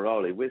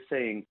Fornaroli, we're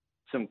seeing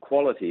some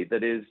quality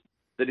that is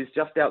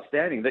just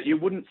outstanding, that you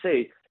wouldn't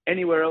see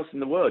anywhere else in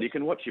the world. You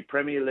can watch your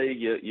Premier League,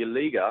 your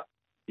Liga.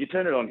 You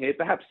turn it on here.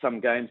 Perhaps some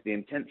games the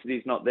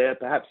intensity's not there.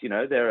 Perhaps,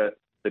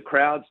 the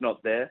crowd's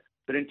not there.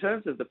 But in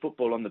terms of the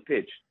football on the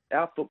pitch,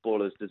 our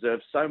footballers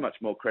deserve so much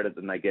more credit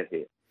than they get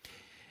here.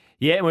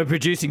 Yeah, and we're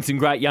producing some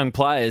great young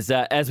players.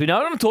 As we know,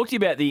 I want to talk to you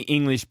about the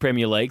English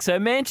Premier League. So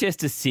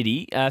Manchester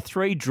City,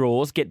 3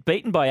 draws, get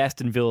beaten by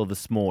Aston Villa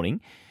this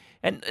morning.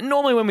 And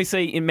normally when we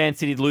see in Man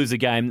City lose a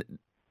game,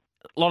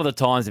 a lot of the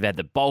times they've had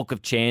the bulk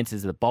of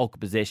chances, the bulk of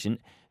possession.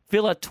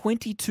 Villa,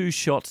 22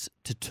 shots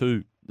to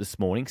 2 this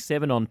morning,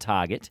 7 on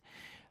target.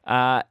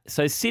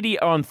 So City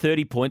are on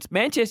 30 points.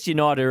 Manchester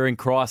United are in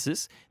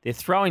crisis.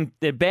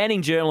 They're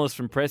banning journalists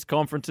from press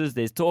conferences.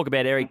 There's talk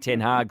about Eric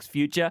Ten Hag's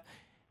future.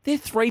 They're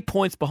 3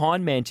 points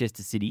behind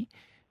Manchester City,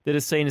 that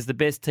are seen as the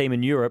best team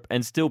in Europe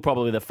and still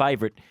probably the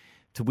favourite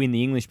to win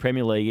the English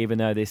Premier League, even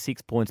though they're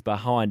 6 points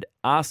behind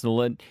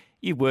Arsenal. And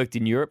you've worked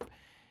in Europe.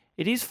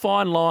 It is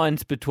fine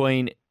lines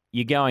between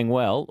you're going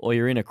well or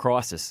you're in a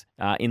crisis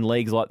in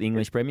leagues like the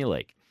English Premier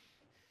League.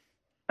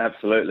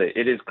 Absolutely.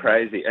 It is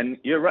crazy. And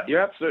you're right, you're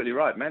absolutely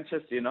right.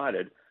 Manchester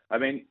United, I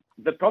mean,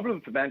 the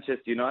problem for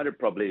Manchester United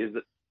probably is that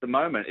at the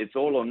moment it's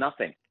all or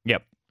nothing.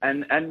 Yep.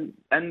 And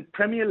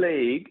Premier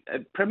League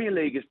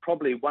is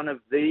probably one of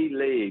the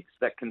leagues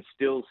that can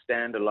still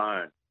stand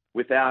alone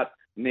without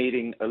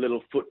needing a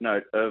little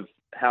footnote of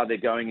how they're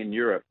going in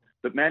Europe.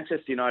 But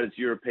Manchester United's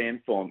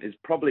European form is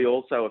probably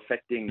also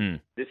affecting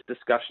this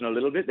discussion a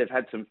little bit. They've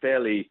had some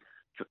fairly,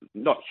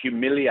 not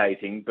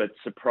humiliating, but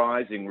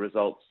surprising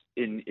results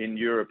in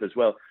Europe as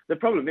well. The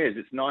problem is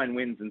it's 9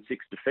 wins and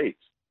 6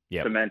 defeats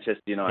for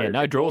Manchester United.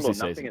 Yeah, no draws this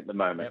nothing season at the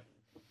moment. Yep.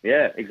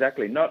 Yeah,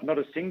 exactly. Not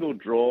a single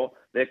draw.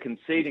 They're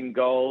conceding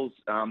goals.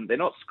 They're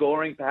not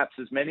scoring perhaps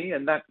as many.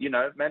 And that,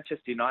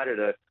 Manchester United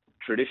are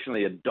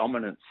traditionally a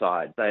dominant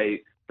side.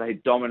 They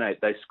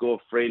dominate. They score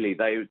freely.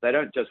 They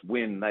don't just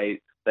win. They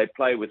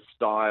play with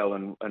style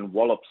and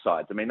wallop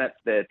sides. I mean, that's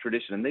their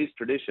tradition. And these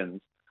traditions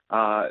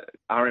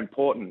are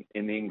important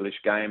in the English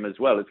game as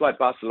well. It's like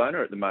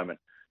Barcelona at the moment,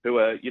 who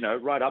are,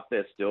 right up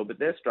there still, but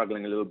they're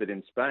struggling a little bit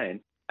in Spain.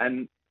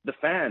 And the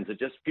fans are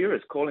just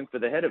furious, calling for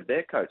the head of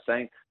their coach,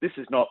 saying, this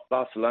is not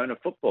Barcelona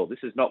football.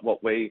 This is not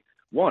what we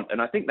want. And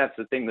I think that's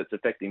the thing that's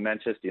affecting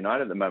Manchester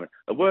United at the moment.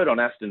 A word on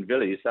Aston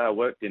Villa. You say I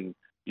worked in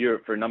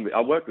Europe for a number. I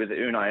worked with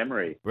Unai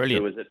Emery, Brilliant.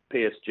 who was at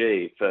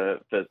PSG for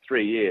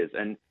 3 years.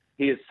 And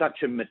he is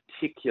such a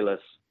meticulous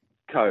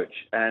coach.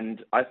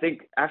 And I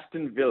think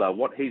Aston Villa,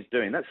 what he's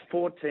doing, that's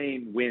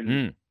 14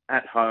 wins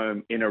at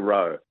home in a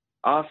row.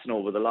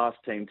 Arsenal were the last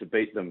team to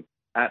beat them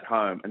at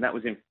home, and that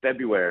was in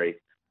February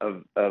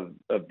of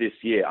this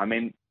year. I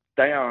mean,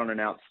 they are on an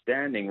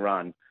outstanding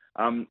run.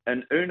 And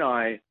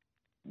Unai,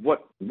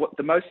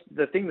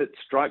 the thing that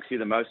strikes you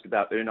the most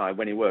about Unai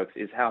when he works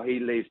is how he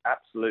leaves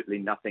absolutely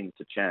nothing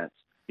to chance.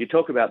 You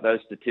talk about those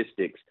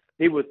statistics.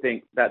 He would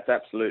think that's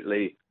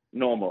absolutely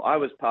normal. I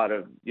was part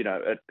of,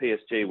 at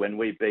PSG when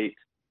we beat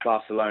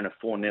Barcelona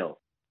 4-0,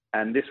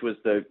 and this was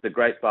the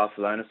great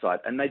Barcelona side,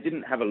 and they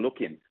didn't have a look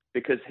in,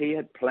 because he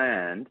had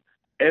planned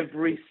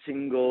every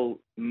single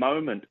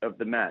moment of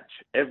the match,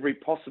 every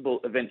possible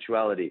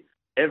eventuality,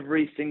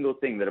 every single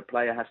thing that a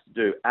player has to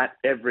do at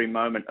every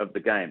moment of the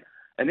game.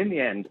 And in the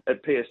end,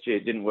 at PSG,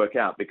 it didn't work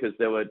out because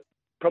there were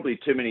probably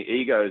too many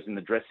egos in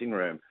the dressing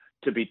room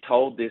to be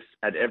told this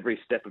at every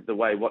step of the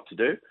way what to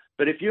do.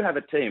 But if you have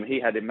a team, he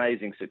had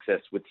amazing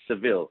success with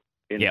Seville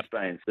in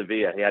Spain,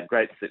 Sevilla. He had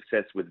great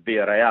success with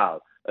Villarreal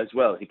as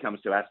well. He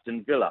comes to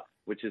Aston Villa,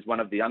 which is one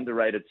of the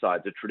underrated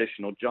sides, a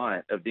traditional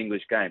giant of the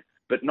English game,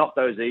 but not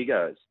those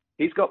egos.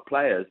 He's got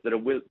players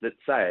that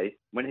say,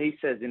 when he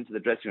says into the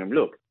dressing room,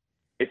 look,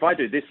 if I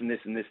do this and this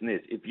and this and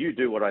this, if you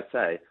do what I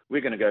say,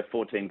 we're going to go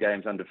 14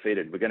 games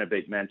undefeated. We're going to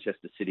beat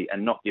Manchester City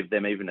and not give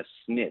them even a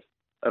sniff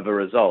of a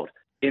result.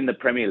 In the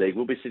Premier League,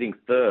 we'll be sitting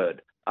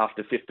third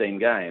after 15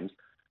 games.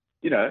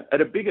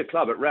 At a bigger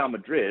club, at Real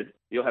Madrid,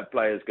 you'll have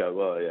players go,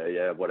 "Oh,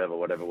 yeah, whatever."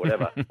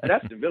 At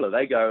Aston Villa,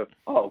 they go,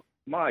 "Oh,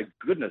 my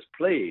goodness,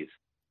 please.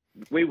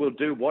 We will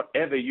do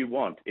whatever you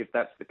want if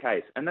that's the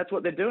case." And that's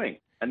what they're doing.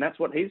 And that's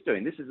what he's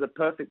doing. This is the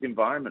perfect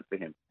environment for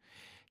him.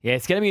 Yeah,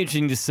 it's going to be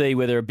interesting to see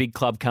whether a big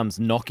club comes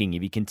knocking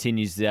if he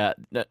continues.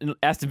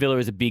 Aston Villa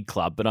is a big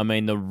club, but I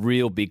mean the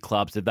real big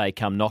clubs, if they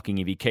come knocking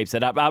if he keeps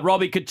that up.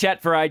 Robbie, could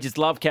chat for ages.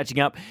 Love catching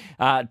up,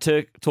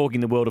 talking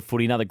the world of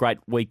footy. Another great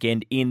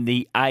weekend in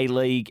the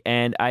A-League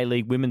and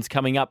A-League Women's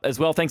coming up as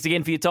well. Thanks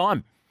again for your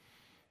time.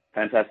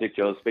 Fantastic,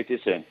 Jules. Speak to you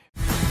soon.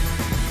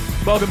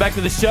 Welcome back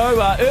to the show.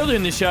 Earlier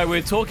in the show, we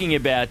were talking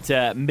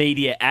about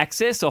media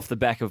access off the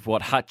back of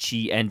what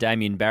Hutchie and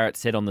Damien Barrett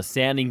said on the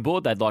sounding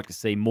board. They'd like to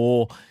see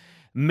more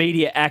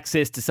media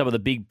access to some of the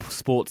big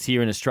sports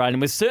here in Australia.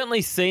 And we've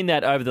certainly seen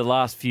that over the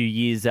last few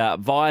years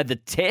via The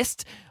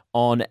Test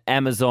on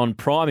Amazon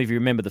Prime. If you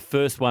remember the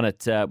first one,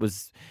 it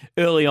was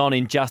early on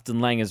in Justin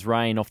Langer's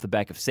reign off the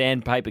back of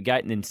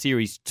Sandpapergate. And then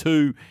Series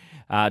 2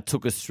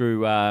 took us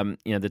through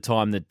the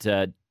time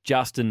that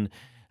Justin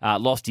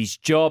lost his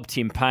job.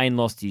 Tim Payne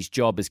lost his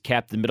job as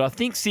captain. But I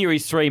think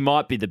Series 3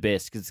 might be the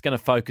best because it's going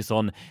to focus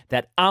on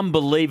that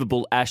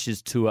unbelievable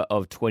Ashes tour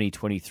of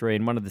 2023.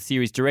 And one of the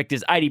series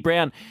directors, Adi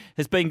Brown,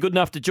 has been good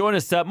enough to join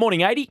us.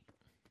 Morning, Adi.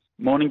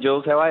 Morning,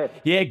 Jules. How are you?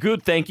 Yeah,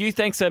 good, thank you.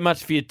 Thanks so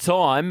much for your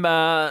time.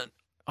 I'd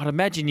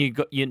imagine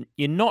you're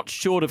not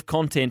short of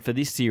content for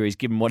this series,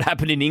 given what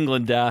happened in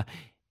England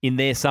in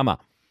their summer.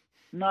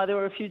 No, there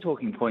were a few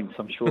talking points,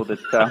 I'm sure,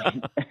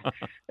 that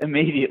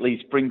immediately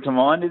spring to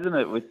mind, isn't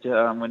it? Which,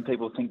 when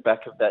people think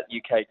back of that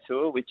UK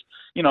tour, which,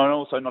 and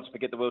also not to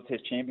forget the World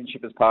Test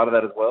Championship as part of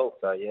that as well.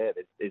 So, yeah,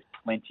 there's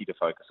plenty to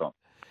focus on.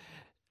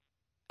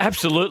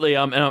 Absolutely.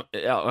 And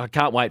I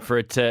can't wait for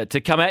it to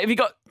come out. Have you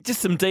got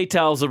just some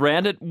details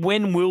around it?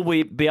 When will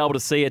we be able to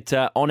see it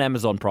on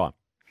Amazon Prime?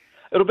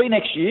 It'll be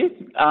next year.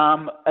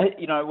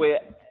 We're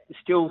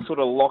still sort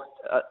of locked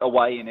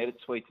away in edit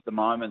suites at the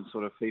moment,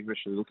 sort of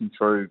feverishly looking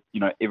through,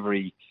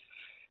 every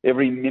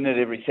minute,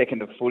 every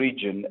second of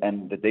footage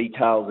and the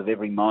details of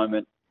every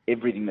moment,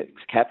 everything that's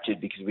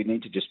captured, because we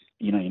need to just,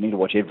 you need to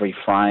watch every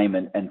frame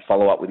and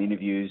follow up with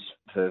interviews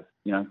for,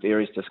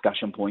 various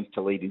discussion points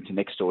to lead into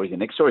next stories and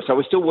next stories. So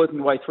we're still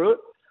working our way through it,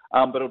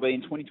 but it'll be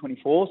in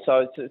 2024.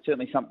 So it's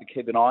certainly something to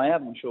keep an eye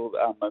out. I'm sure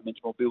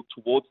momentum will build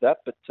towards that.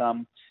 But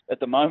at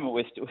the moment,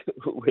 we're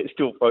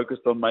still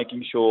focused on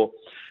making sure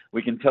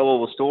we can tell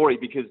all the story,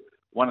 because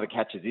one of the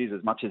catches is,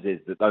 as much as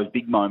there's those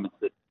big moments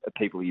that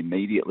people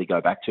immediately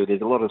go back to,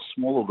 there's a lot of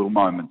smaller little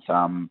moments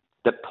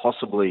that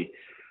possibly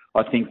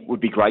I think would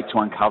be great to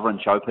uncover and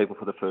show people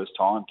for the first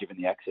time, given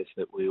the access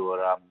that we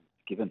were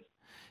given.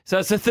 So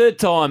it's the third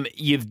time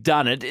you've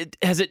done it.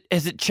 Has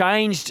it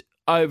changed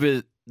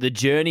over the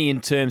journey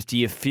in terms, do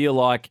you feel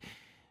like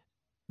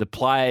the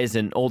players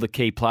and all the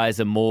key players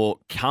are more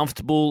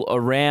comfortable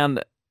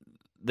around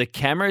the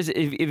cameras?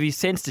 If you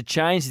sensed a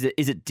change,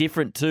 is it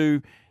different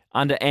to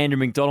under Andrew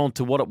McDonald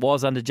to what it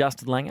was under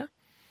Justin Langer?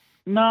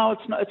 No,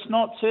 it's not. It's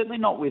not, certainly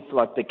not with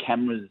like the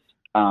cameras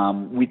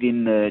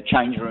within the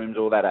change rooms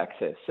or that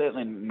access.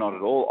 Certainly not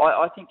at all.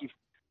 I think if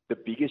the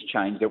biggest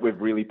change that we've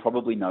really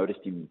probably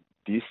noticed in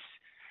this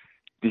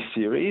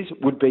series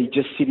would be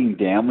just sitting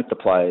down with the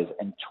players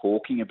and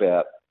talking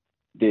about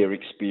their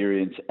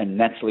experience and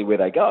naturally where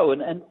they go,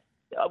 and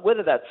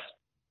whether that's,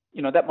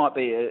 that might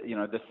be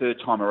the third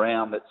time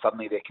around that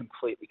suddenly they're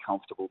completely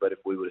comfortable that if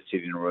we were to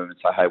sit in a room and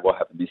say, hey, what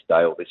happened this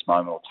day or this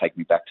moment, or take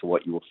me back to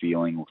what you were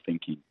feeling or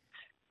thinking.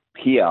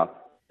 Here,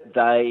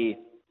 they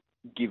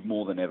give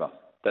more than ever.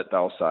 That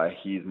they'll say,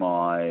 here's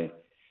my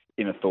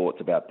inner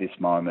thoughts about this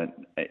moment.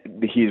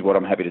 Here's what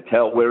I'm happy to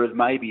tell. Whereas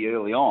maybe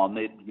early on,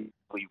 they'd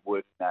really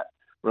work that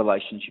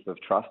relationship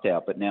of trust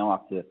out. But now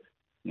after,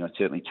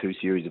 certainly 2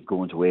 series have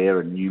gone to air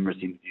and numerous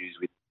interviews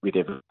with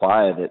every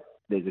player, that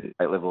there's a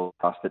great level of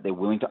trust that they're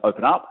willing to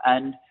open up.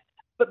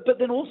 But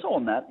then also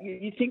on that,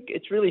 you think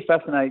it's really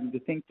fascinating to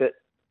think that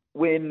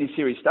when this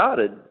series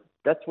started,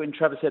 that's when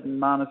Travis Head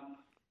and Marnus,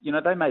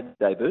 they made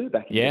the debut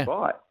back in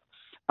Dubai.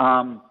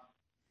 And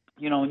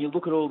you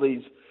look at all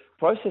these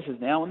processes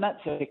now, and that's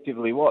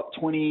effectively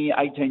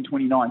 2018,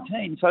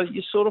 2019. So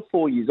you're sort of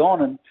 4 years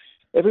on, and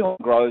everyone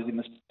grows in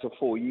the space of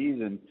 4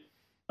 years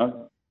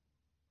and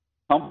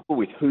comfortable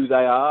with who they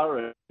are,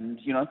 and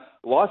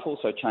life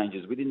also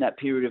changes within that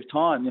period of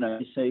time.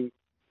 You see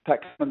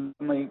Pat Cummins,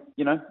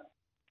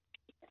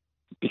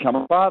 become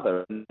a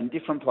father, and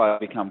different players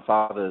become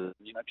fathers.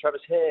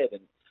 Travis Head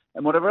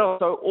and whatever else.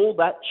 So all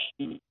that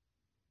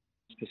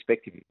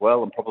perspective as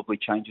well, and probably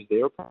changes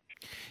their approach.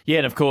 Yeah,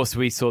 and of course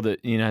we saw the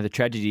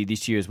tragedy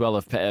this year as well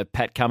of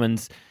Pat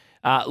Cummins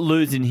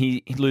losing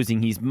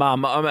his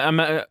mum.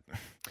 A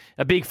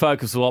big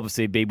focus will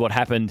obviously be what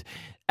happened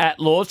at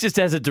Lords, just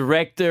as a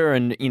director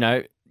and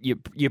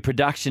your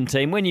production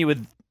team. When you were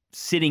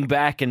sitting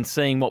back and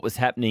seeing what was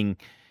happening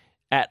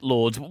at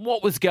Lords,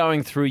 what was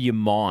going through your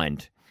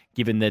mind,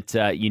 given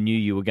that you knew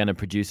you were going to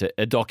produce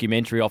a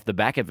documentary off the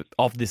back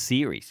of this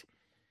series?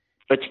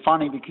 it's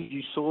funny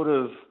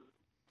because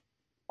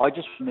I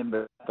just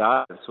remember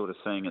that sort of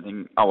seeing it and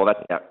thinking, oh, well,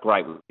 that's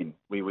great.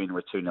 We win,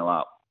 we're 2-0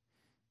 up.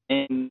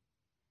 And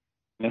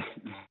then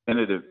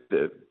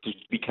it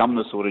become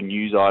the sort of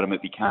news item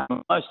it became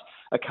almost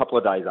a couple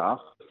of days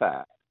after the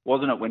fact.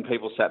 Wasn't it when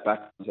people sat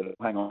back and said,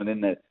 hang on, and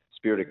then the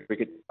spirit of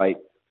cricket debate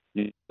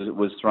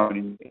was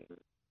thrown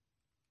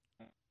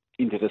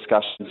into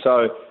discussion.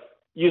 So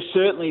you're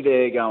certainly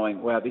there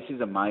going, wow, this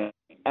is amazing.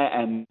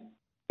 And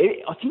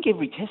I think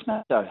every test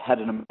match, though, had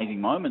an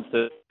amazing moment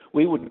that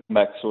we would come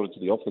back sort of to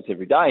the office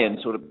every day and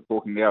sort of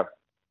talking about,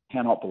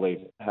 cannot believe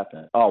it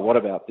happened. Oh, what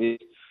about this?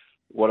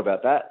 What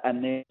about that?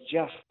 And there's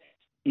just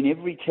in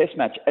every test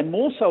match, and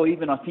more so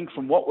even, I think,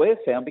 from what we've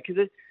found, because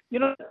it's,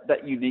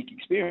 that unique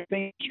experience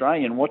being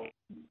Australian, what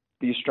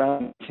the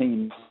Australian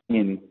teams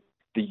in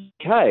the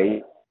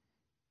UK,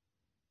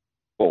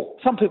 well,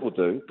 some people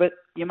do, but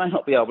you may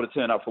not be able to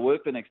turn up for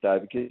work the next day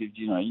because,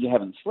 you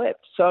haven't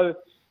slept. So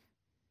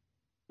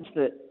it's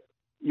that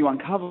you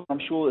uncover, I'm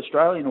sure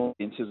Australian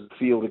audiences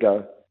feel to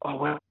go, oh,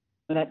 wow,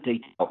 that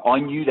detail. I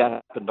knew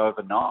that happened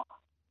overnight,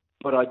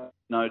 but I didn't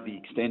know the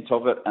extent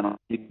of it, and I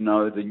didn't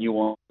know the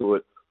nuance to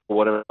it or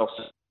whatever else.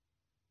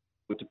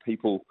 To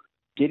people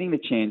getting the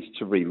chance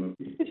to relive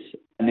this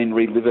and then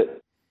relive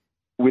it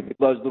with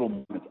those little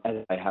moments as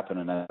they happen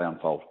and as they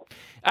unfold.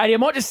 Adi, I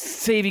might just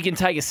see if you can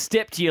take a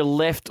step to your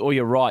left or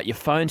your right. Your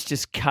phone's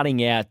just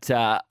cutting out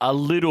a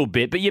little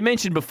bit. But you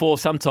mentioned before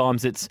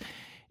sometimes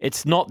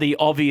it's not the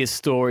obvious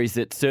stories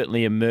that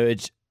certainly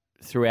emerge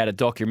throughout a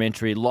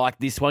documentary like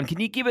this one. Can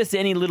you give us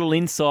any little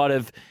insight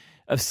of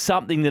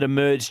something that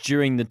emerged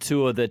during the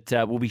tour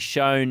that will be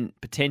shown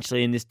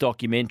potentially in this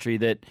documentary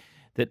that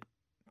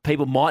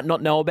people might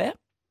not know about?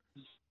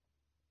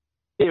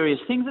 Various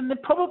things, and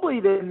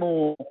they're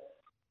more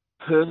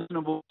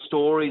personable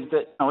stories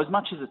that, as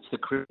much as it's the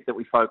cricket that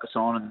we focus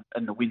on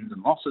and the wins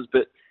and losses,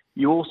 but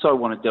you also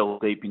want to delve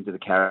deep into the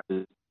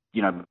characters,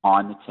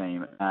 behind the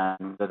team,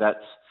 and that's,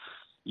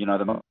 the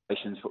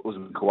motivations for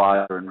Usman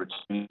Khawaja and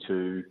returning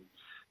to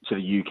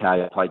the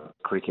UK, played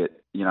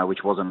cricket,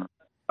 which wasn't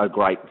a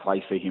great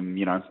place for him,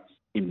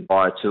 in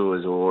prior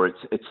tours, or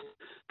it's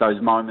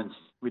those moments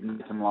with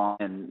Nathan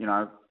Lyon,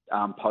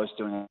 post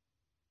doing it,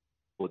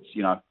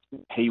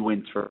 he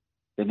went through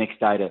the next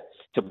day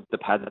to the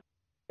pad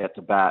out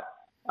to bat.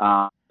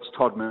 It's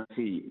Todd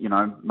Murphy,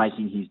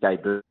 making his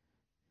debut.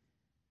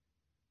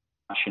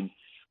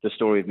 The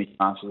story of Mitch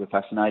Marsh was a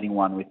fascinating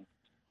one with.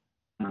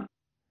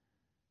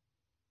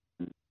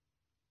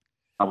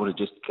 I would have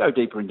just go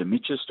deeper into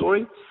Mitch's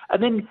story.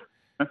 And then,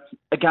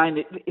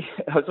 again,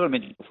 I sort of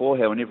mentioned before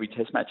how in every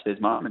test match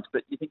there's moments,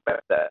 but you think back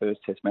to that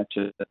first test match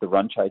at the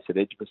run chase at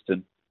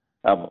Edgbaston,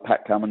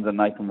 Pat Cummins and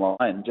Nathan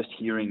Lyon, just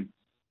hearing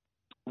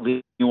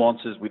the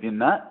nuances within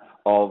that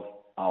of,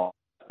 oh,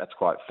 that's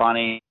quite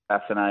funny,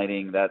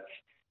 fascinating, that's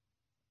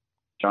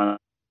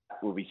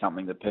will be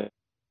something that people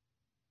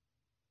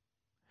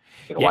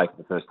get away for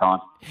the first time.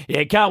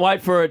 Yeah, can't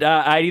wait for it,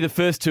 80. The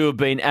first two have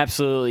been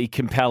absolutely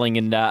compelling,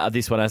 and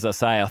this one, as I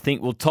say, I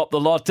think will top the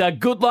lot.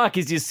 Good luck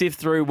as you sift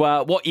through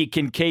what you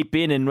can keep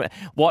in and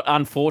what,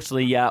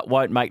 unfortunately,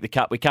 won't make the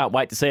cut. We can't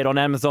wait to see it on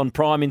Amazon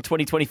Prime in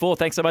 2024.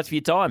 Thanks so much for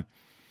your time.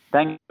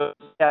 Thank you.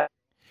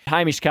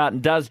 Hamish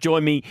Carton does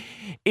join me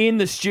in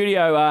the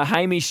studio.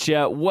 Hamish,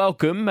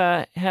 welcome.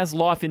 How's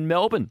life in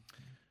Melbourne?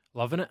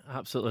 Loving it,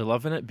 absolutely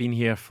loving it. Been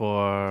here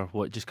for,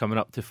 just coming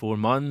up to 4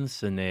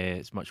 months, and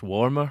it's much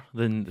warmer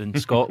than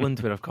Scotland,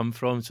 where I've come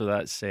from, so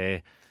that's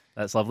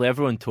lovely.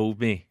 Everyone told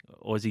me,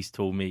 Aussies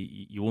told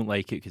me, you won't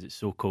like it because it's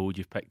so cold.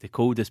 You've picked the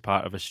coldest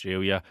part of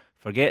Australia,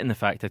 forgetting the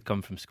fact I'd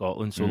come from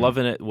Scotland. So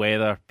loving it,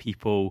 weather,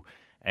 people,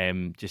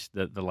 just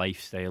the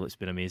lifestyle. It's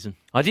been amazing.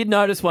 I did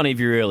notice one of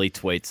your early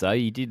tweets, though.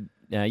 You did.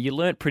 You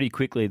learnt pretty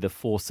quickly the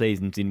 4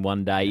 seasons in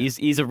one day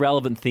is a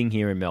relevant thing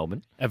here in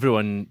Melbourne.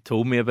 Everyone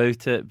told me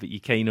about it, but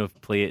you kind of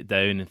play it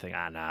down and think,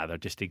 nah, they're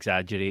just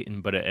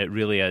exaggerating. But it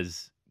really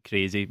is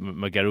crazy.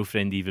 My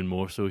girlfriend even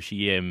more so.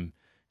 She,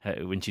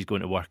 when she's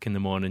going to work in the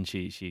morning,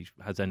 she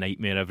has a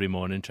nightmare every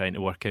morning trying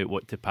to work out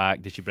what to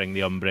pack. Does she bring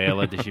the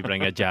umbrella? Does she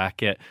bring a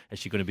jacket? Is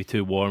she going to be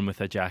too warm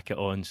with a jacket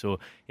on? So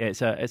yeah,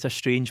 it's a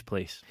strange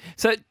place.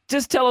 So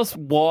just tell us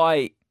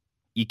why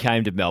you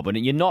came to Melbourne,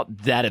 and you're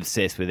not that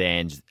obsessed with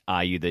Ange,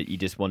 are you, that you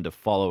just wanted to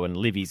follow and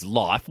live his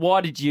life?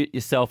 Why did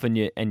yourself and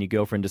your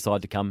girlfriend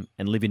decide to come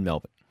and live in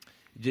Melbourne?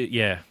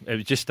 Yeah, it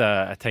was just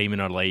a time in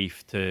our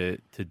life to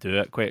do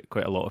it.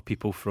 Quite a lot of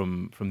people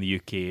from the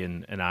UK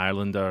and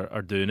Ireland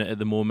are doing it at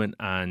the moment,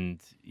 and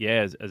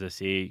yeah, as I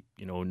say,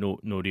 no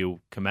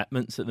real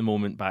commitments at the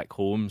moment back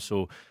home,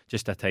 so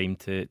just a time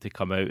to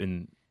come out.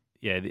 And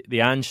yeah, the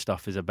Ange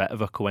stuff is a bit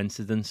of a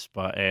coincidence,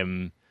 but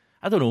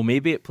I don't know,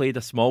 maybe it played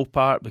a small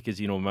part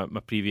because, my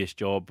previous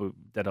job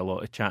did a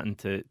lot of chatting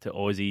to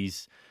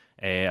Aussies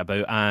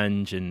about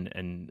Ange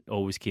and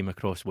always came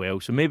across well.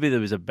 So maybe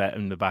there was a bit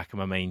in the back of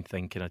my mind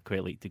thinking I'd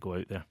quite like to go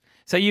out there.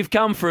 So you've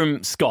come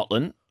from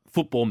Scotland,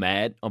 football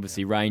mad.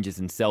 Obviously, Rangers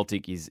and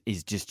Celtic is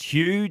just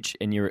huge,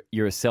 and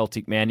you're a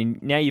Celtic man.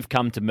 And now you've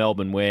come to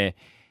Melbourne where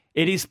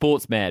it is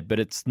sports mad, but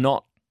it's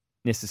not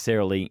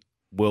necessarily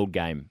world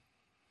game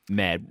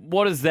mad.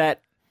 What has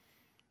that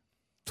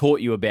taught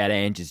you about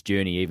Ange's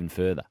journey even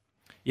further?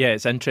 Yeah,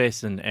 it's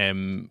interesting.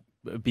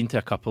 I've been to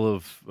a couple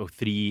of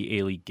 3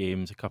 A-League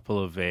games, a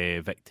couple of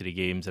Victory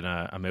games, and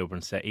a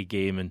Melbourne City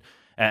game, and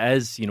it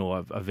is,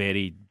 a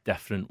very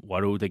different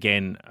world.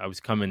 Again, I was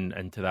coming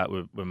into that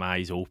with my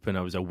eyes open.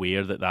 I was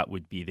aware that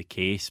would be the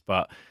case,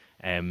 but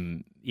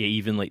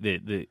even like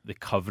the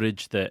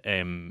coverage that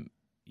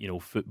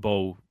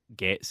football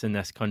gets in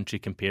this country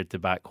compared to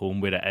back home,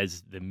 where it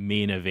is the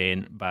main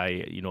event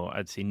by,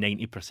 I'd say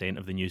 90%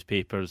 of the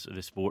newspapers,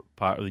 the sport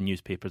part of the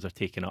newspapers are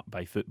taken up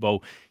by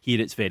football.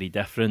 Here it's very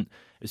different.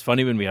 It was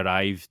funny when we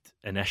arrived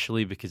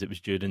initially because it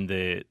was during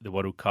the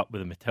World Cup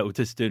with the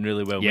Matildas doing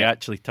really well. Yeah. We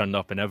actually turned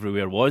up and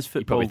everywhere was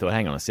football. You probably thought,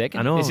 hang on a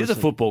second, I know, this is a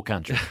football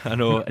country. I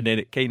know, and then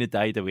it kind of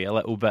died away a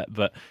little bit,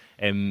 but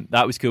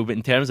that was cool. But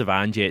in terms of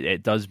Ange,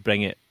 it does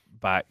bring it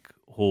back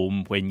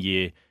home when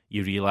you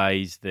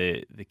realise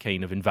the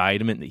kind of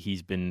environment that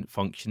he's been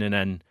functioning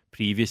in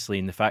previously,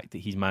 and the fact that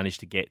he's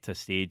managed to get to a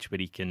stage where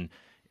he can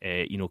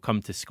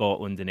come to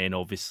Scotland and then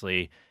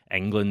obviously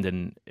England.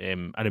 And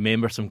I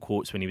remember some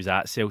quotes when he was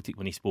at Celtic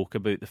when he spoke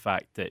about the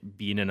fact that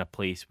being in a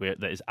place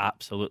that is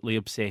absolutely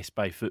obsessed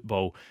by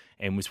football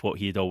was what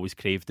he had always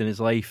craved in his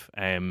life.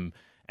 And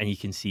you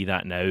can see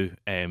that now.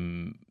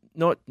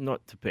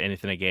 Not to put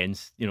anything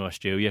against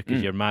Australia,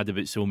 because you're mad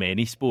about so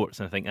many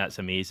sports, and I think that's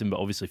amazing, but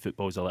obviously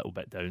football's a little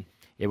bit down.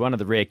 Yeah, one of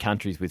the rare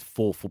countries with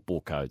 4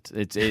 football codes.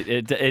 It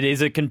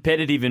is a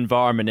competitive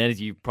environment, and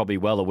as you're probably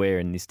well aware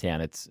in this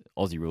town, it's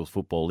Aussie rules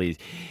football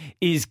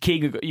is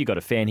king. You got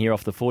a fan here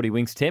off the 40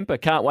 Winks Temper.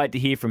 Can't wait to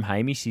hear from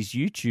Hamish. His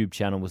YouTube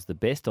channel was the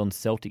best on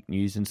Celtic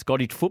news and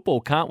Scottish football.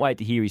 Can't wait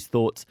to hear his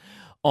thoughts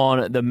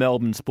on the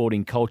Melbourne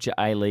sporting culture,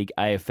 A-League,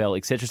 AFL,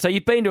 etc. So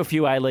you've been to a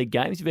few A-League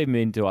games. You've even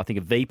been to, I think,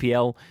 a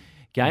VPL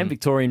game,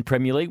 Victorian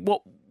Premier League.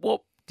 What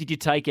did you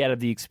take out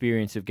of the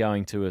experience of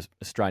going to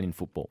Australian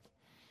football?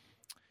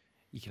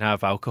 You can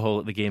have alcohol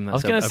at the game. I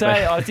was going to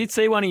say, I did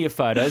see one of your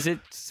photos.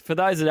 It's for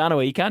those that aren't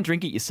aware, you can't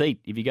drink at your seat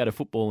if you go to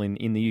football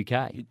in the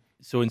UK.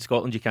 So in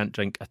Scotland, you can't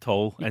drink at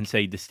all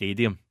inside the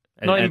stadium.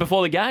 Not even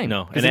before the game?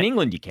 No. Because in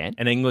England, you can.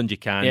 In England, you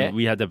can. Yeah.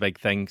 We had a big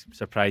thing,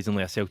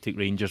 surprisingly, a Celtic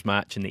Rangers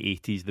match in the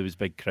 80s. There was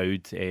big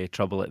crowd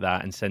trouble at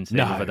that, and since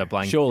then we've had a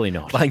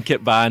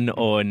blanket ban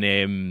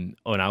on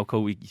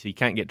alcohol. So you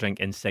can't get drink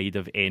inside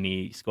of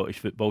any Scottish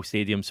football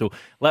stadium. So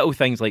little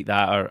things like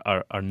that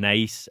are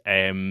nice.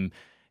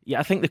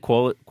 I think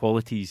the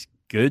quality's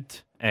good.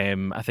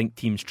 I think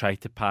teams try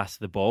to pass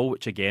the ball,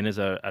 which again is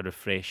a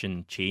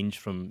refreshing change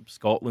from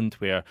Scotland,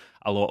 where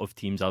a lot of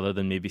teams other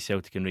than maybe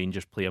Celtic and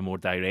Rangers play a more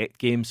direct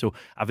game. So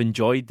I've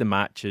enjoyed the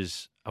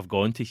matches I've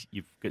gone to.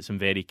 You've got some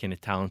very kind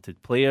of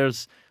talented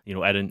players.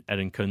 Aaron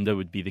Kunda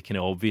would be the kind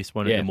of obvious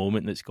one at the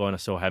moment that's gone. I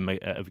saw him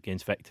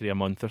against Victory a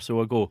month or so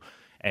ago.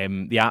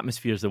 The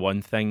atmosphere is the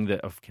one thing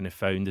that I've kind of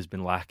found has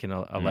been lacking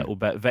a little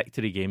bit.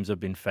 Victory games have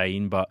been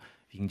fine, but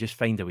if you can just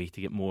find a way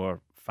to get more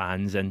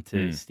fans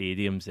into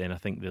stadiums, then I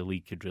think the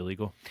league could really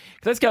go.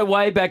 Let's go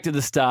way back to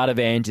the start of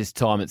Ange's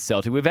time at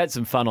Celtic. We've had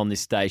some fun on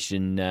this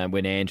station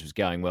when Ange was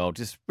going well,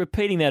 just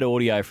repeating that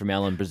audio from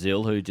Alan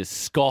Brazil, who just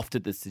scoffed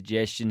at the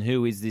suggestion,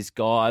 who is this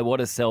guy, what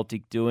is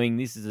Celtic doing,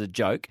 this is a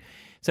joke.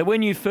 So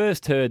when you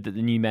first heard that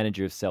the new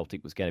manager of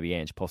Celtic was going to be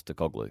Ange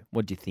Postecoglou,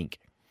 what did you think?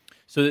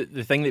 So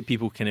the thing that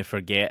people kind of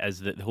forget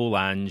is that the whole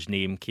Ange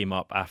name came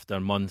up after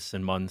months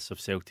and months of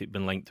Celtic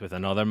being linked with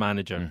another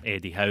manager,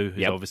 Eddie Howe,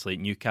 who's obviously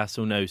at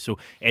Newcastle now. So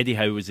Eddie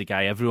Howe was the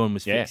guy everyone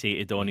was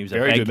fixated on. He was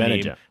very a big good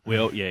manager.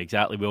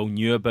 Exactly. We all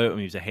knew about him.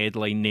 He was a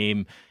headline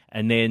name.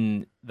 And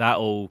then that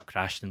all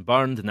crashed and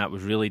burned, and that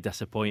was really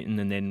disappointing.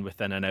 And then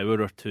within an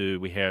hour or two,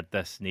 we heard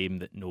this name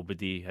that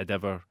nobody had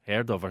ever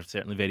heard of, or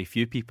certainly very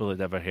few people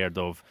had ever heard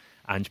of,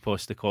 Ange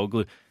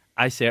Postecoglou.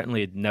 I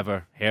certainly had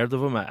never heard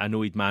of him. I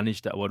know he'd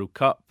managed at a World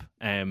Cup,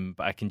 but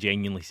I can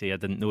genuinely say I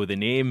didn't know the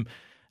name.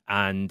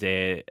 And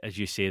as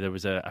you say, there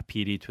was a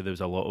period where there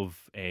was a lot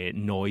of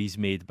noise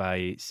made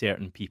by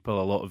certain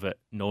people, a lot of it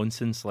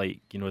nonsense,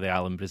 like the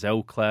Alan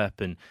Brazil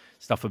clip and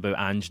stuff about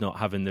Ange not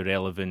having the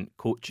relevant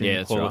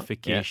coaching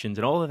qualifications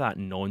and all of that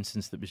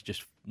nonsense that was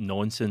just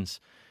nonsense.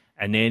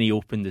 And then he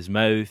opened his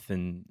mouth,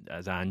 and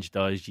as Ange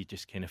does, you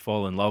just kind of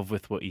fall in love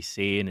with what he's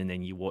saying, and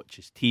then you watch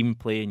his team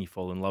play and you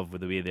fall in love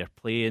with the way they're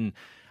playing,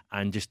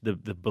 and just the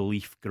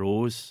belief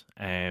grows,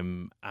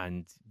 and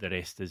the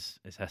rest is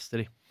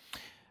history.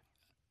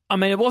 I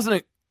mean, it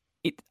wasn't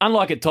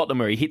unlike at Tottenham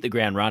where he hit the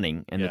ground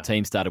running and the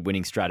team started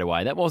winning straight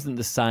away. That wasn't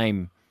the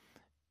same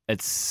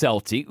at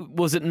Celtic.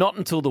 Was it not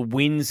until the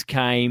wins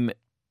came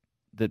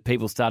that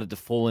people started to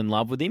fall in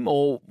love with him,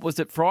 or was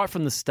it right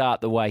from the start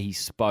the way he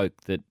spoke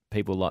that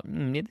people were like,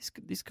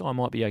 this guy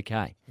might be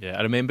okay? Yeah,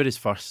 I remember his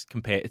first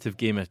competitive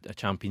game, a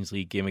Champions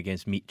League game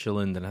against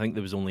Midtjylland, and I think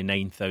there was only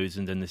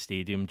 9,000 in the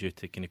stadium due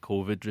to kind of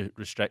COVID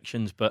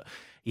restrictions, but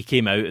he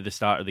came out at the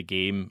start of the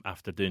game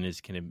after doing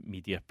his kind of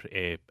media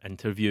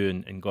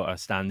interview and got a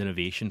standing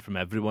ovation from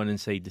everyone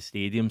inside the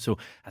stadium. So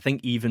I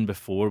think even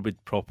before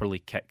we'd properly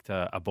kicked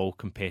a ball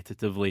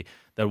competitively,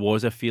 there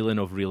was a feeling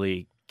of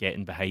really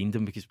getting behind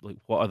him, because like,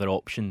 what other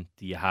option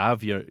do you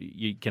have?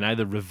 You can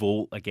either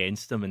revolt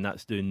against him, and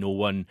that's doing no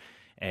one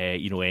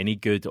any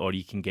good, or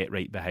you can get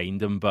right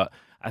behind him. But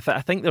I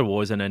think there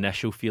was an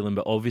initial feeling,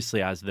 but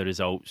obviously as the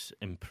results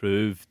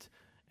improved,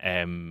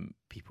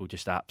 people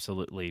just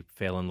absolutely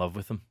fell in love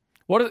with him.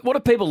 What do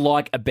people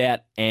like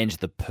about Ange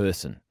the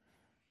person?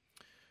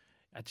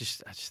 I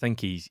just think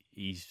he's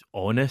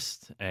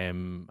honest.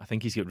 I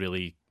think he's got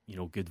really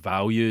good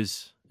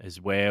values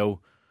as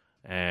well,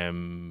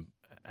 and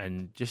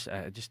just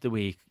the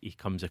way he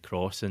comes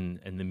across in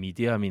the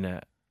media. I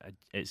mean,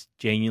 it's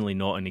genuinely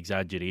not an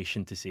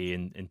exaggeration to say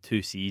in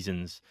 2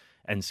 seasons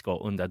in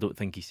Scotland, I don't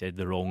think he said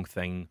the wrong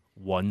thing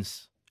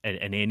once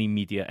in any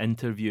media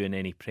interview, in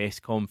any press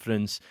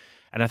conference.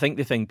 And I think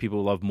the thing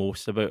people love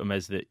most about him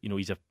is that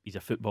he's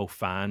a football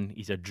fan,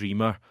 he's a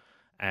dreamer.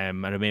 I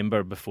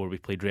remember before we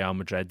played Real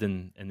Madrid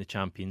in the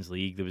Champions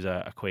League, there was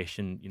a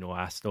question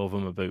asked of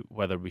him about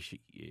whether we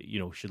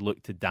should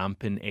look to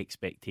dampen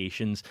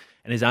expectations,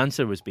 and his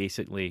answer was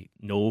basically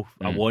no.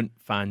 I want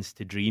fans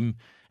to dream,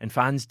 and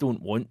fans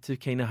don't want to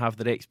kind of have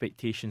their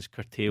expectations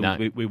curtailed.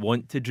 No. We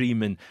want to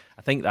dream, and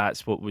I think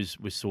that's what was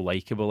so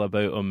likeable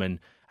about him, and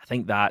I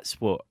think that's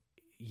what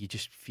you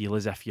just feel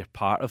as if you're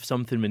part of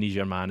something when he's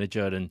your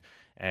manager. And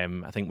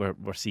I think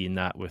we're seeing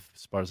that with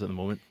Spurs at the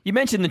moment. You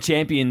mentioned the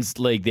Champions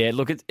League there.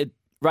 Look,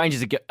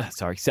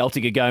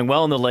 Celtic are going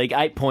well in the league,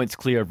 8 points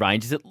clear of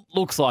Rangers. It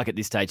looks like at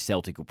this stage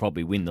Celtic will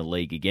probably win the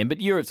league again. But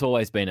Europe's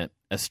always been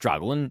a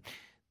struggle, and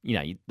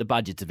the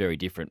budgets are very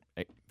different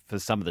for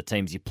some of the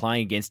teams you're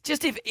playing against.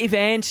 Just if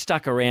Ange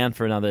stuck around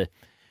for another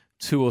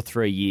 2 or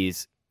 3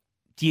 years,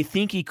 do you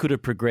think he could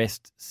have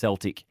progressed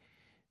Celtic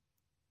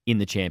in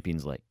the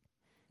Champions League?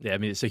 Yeah, I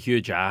mean, it's a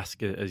huge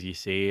ask, as you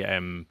say.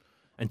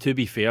 And to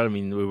be fair, I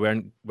mean,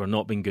 we're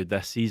not been good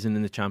this season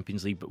in the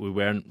Champions League, but we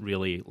weren't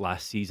really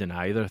last season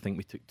either. I think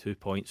we took 2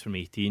 points from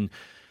 18.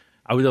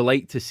 I would have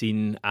liked to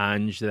seen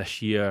Ange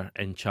this year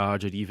in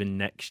charge, or even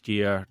next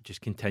year,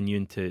 just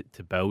continuing to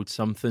build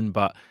something.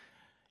 But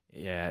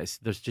yeah,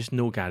 there's just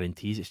no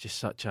guarantees. It's just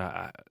such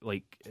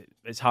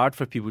it's hard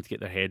for people to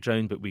get their head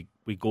round. But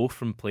we go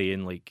from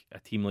playing like a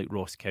team like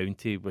Ross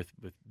County with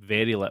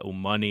very little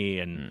money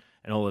and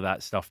all of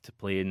that stuff to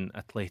playing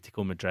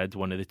Atletico Madrid,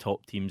 one of the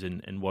top teams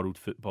in world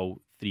football,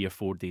 3 or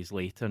 4 days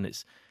later. And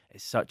it's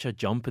such a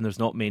jump, and there's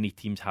not many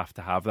teams have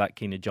to have that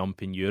kind of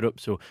jump in Europe.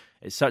 So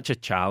it's such a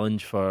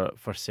challenge for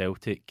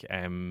Celtic.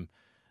 And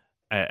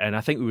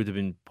I think we would have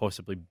been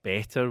possibly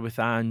better with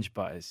Ange,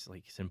 but it's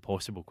an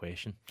impossible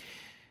question.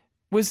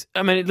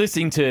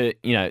 Listening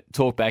to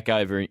talk back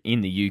over in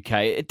the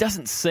UK, it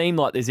doesn't seem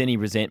like there's any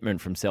resentment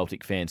from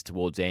Celtic fans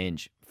towards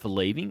Ange for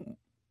leaving.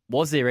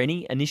 Was there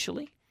any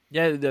initially?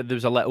 Yeah, there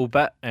was a little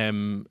bit.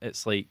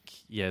 It's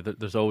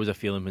there's always a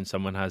feeling when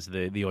someone has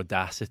the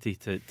audacity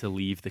to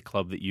leave the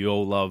club that you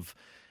all love.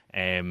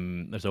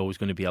 There's always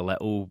going to be a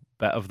little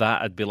bit of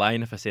that. I'd be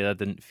lying if I said I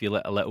didn't feel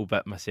it a little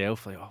bit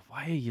myself. Like, oh,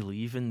 why are you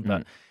leaving?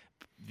 But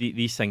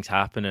these things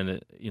happen,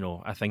 and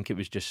I think it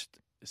was just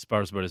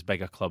Spurs were as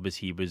big a club as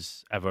he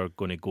was ever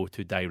going to go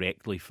to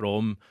directly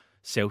from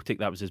Celtic.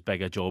 That was as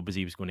big a job as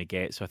he was going to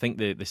get. So I think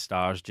the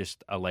stars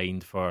just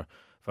aligned for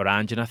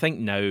Ange. And I think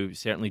now,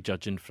 certainly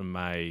judging from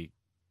my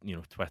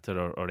Twitter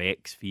or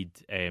X feed,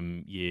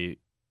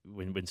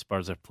 when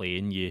Spurs are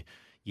playing, you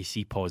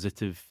see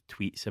positive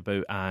tweets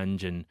about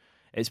Ange, and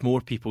it's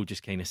more people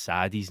just kind of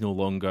sad he's no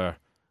longer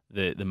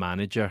the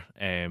manager.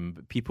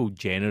 But people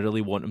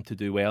generally want him to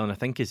do well, and I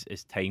think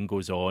as time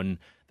goes on,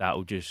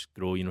 that'll just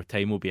grow.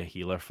 Time will be a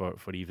healer for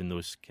even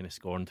those kind of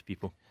scorned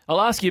people.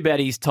 I'll ask you about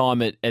his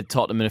time at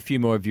Tottenham and a few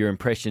more of your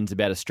impressions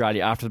about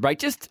Australia after the break.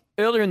 Just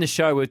earlier in the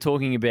show, we were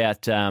talking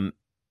about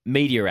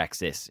media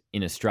access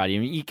in Australia.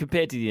 I mean, you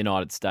compared to the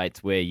United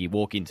States, where you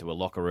walk into a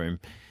locker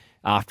room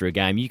after a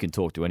game, you can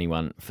talk to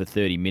anyone for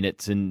 30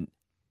 minutes, and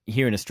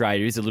here in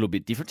Australia is a little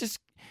bit different. Just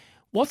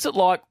what's it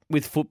like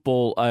with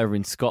football over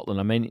in Scotland?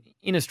 I mean,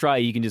 in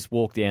Australia, you can just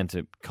walk down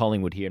to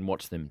Collingwood here and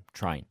watch them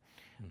train.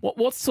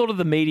 What's sort of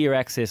the media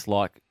access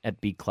like at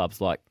big clubs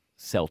like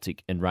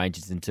Celtic and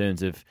Rangers in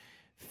terms of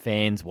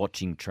fans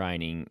watching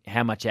training?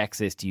 How much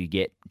access do you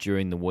get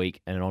during the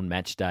week and on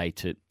match day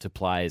to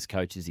players,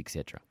 coaches,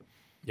 etc.?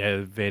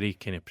 Yeah, very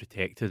kind of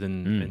protected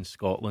in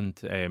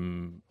Scotland.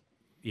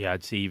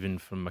 I'd say even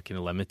from a kind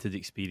of limited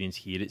experience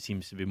here, it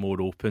seems to be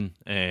more open.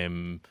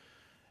 You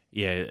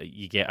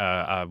get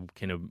a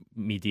kind of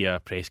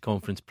media press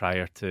conference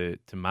prior to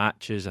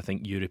matches. I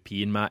think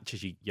European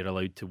matches, you're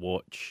allowed to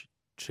watch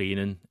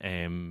training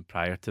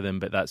prior to them,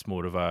 but that's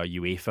more of a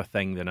UEFA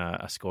thing than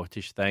a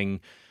Scottish thing.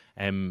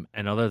 And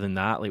other than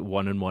that, like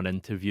one-on-one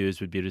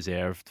interviews would be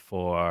reserved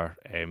for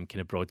kind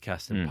of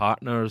broadcasting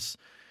partners.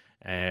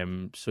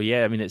 So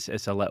yeah, I mean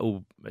it's a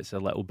little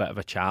bit of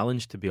a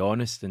challenge, to be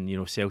honest,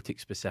 and Celtic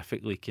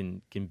specifically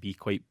can be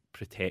quite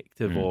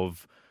protective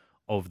of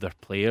their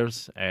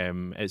players.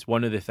 It's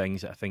one of the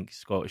things that I think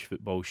Scottish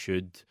football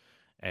should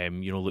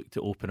look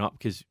to open up,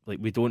 because like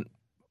we don't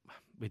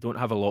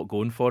have a lot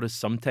going for us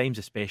sometimes,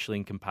 especially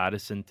in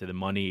comparison to the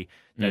money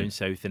down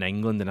south in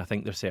England, and I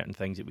think there's certain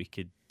things that we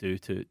could do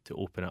to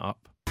open it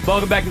up.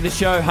 Welcome back to the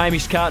show.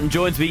 Hamish Carton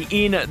joins me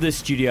in the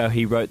studio.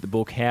 He wrote the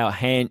book, How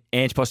Ange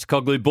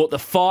Postecoglou Brought the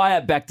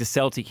Fire Back to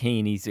Celtic. He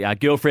and his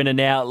girlfriend are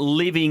now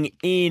living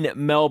in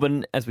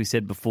Melbourne. As we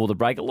said before the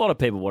break, a lot of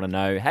people want to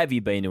know, have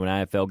you been to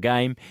an AFL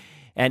game?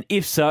 And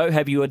if so,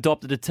 have you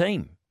adopted a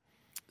team?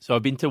 So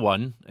I've been to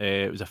one.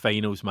 It was a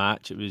finals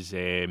match. It was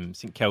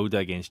St Kilda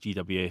against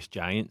GWS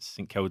Giants.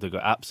 St Kilda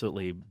got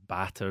absolutely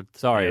battered.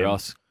 Sorry,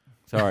 Ross.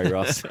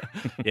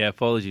 Yeah,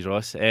 apologies,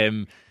 Ross.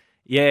 In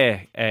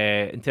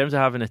terms of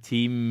having a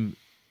team,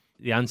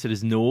 the answer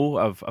is no.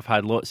 I've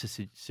had lots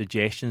of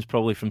suggestions,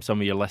 probably from some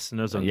of your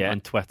listeners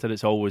on Twitter.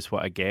 It's always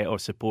what I get, or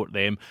support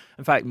them.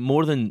 In fact,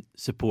 more than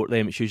support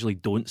them, it's usually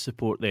don't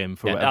support them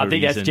for whatever reason. I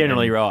think that's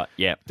generally right.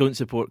 Yeah, don't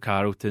support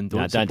Carlton.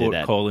 Don't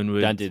support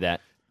Collingwood. Don't do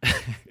that.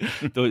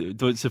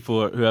 don't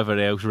support whoever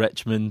else.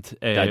 Richmond.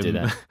 Don't do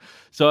that.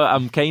 So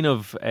I'm kind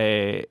of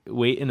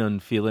waiting on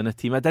feeling a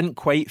team. I didn't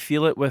quite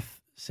feel it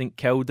with St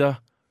Kilda.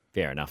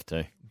 Fair enough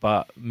too.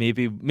 But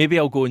maybe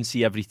I'll go and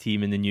see every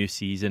team in the new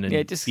season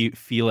and just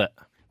feel it.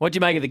 What did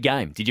you make of the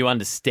game? Did you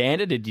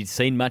understand it? Had you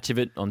seen much of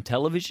it on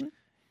television?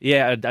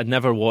 Yeah, I'd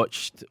never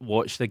watched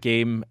the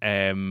game.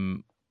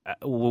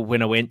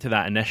 When I went to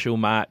that initial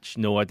match,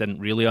 no, I didn't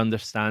really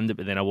understand it.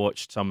 But then I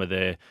watched some of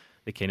the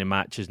kind of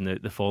matches in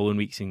the following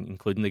weeks,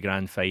 including the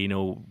grand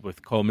final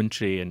with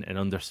commentary, and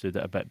understood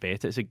it a bit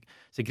better.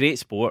 It's a great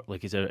sport.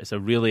 Like it's a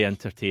really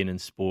entertaining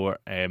sport.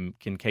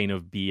 Can kind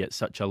of be at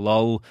such a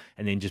lull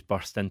and then just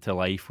burst into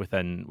life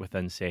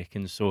within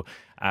seconds. So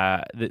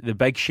the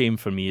big shame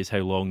for me is how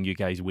long you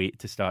guys wait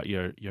to start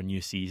your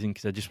new season,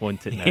 because I just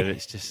want it now.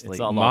 It's just it's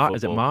like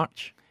is it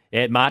March?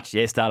 Yeah, March.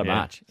 Yeah, start of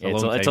March.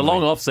 It's a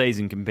long off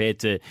season compared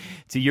to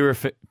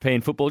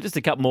European football. Just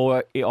a couple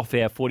more off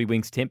our 40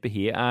 Wings temper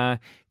here.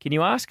 Can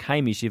you ask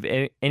Hamish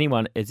if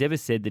anyone has ever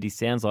said that he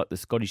sounds like the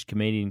Scottish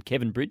comedian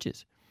Kevin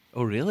Bridges?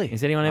 Oh, really?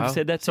 Has anyone ever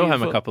said that to you? I saw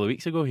him a couple of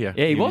weeks ago here.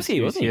 Yeah, he was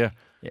here, wasn't he? Yeah.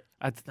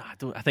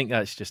 I think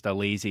that's just a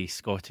lazy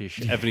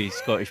Scottish. Every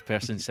Scottish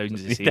person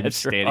sounds the same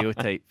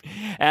stereotype.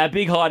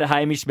 Big hi to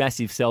Hamish,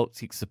 massive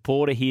Celtic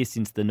supporter here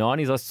since the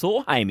 90s. I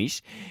saw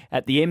Hamish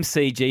at the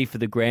MCG for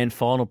the grand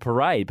final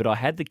parade, but I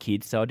had the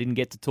kids, so I didn't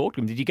get to talk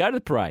to him. Did you go to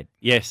the parade?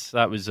 Yes,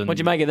 that was. What'd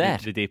you make of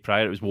that? The day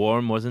prior, it was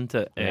warm, wasn't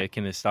it?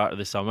 Kind of start of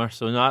the summer,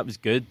 so no, it was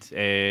good.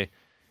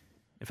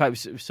 In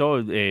fact, we saw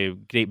a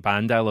great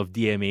bandile of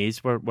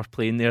DMAs were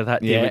playing there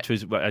that day, which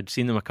was, I'd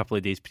seen them a couple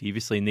of days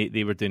previously, and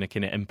they were doing a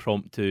kind of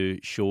impromptu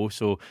show,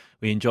 so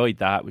we enjoyed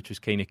that, which was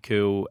kind of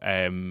cool.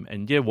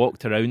 And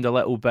walked around a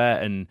little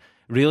bit and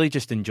really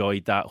just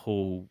enjoyed that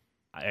whole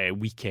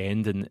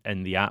weekend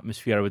and the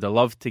atmosphere. I would have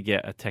loved to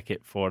get a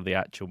ticket for the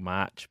actual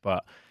match,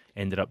 but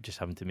ended up just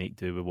having to make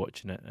do with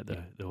watching it at the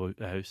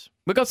house.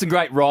 We've got some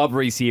great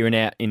rivalries here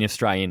in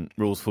Australian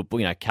rules football.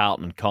 You know,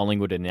 Carlton and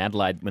Collingwood and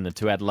Adelaide, when the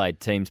two Adelaide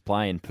teams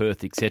play, in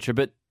Perth, etc.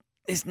 But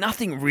there's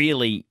nothing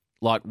really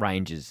like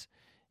Rangers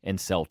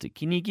and Celtic.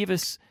 Can you give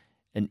us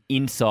an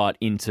insight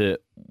into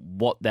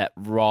what that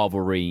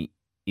rivalry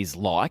is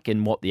like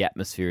and what the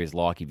atmosphere is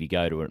like if you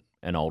go to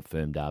an Old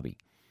Firm derby?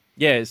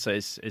 Yeah, it's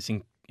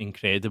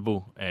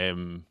incredible.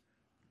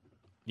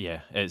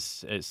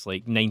 It's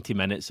like 90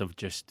 minutes of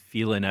just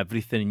feeling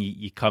everything.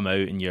 You come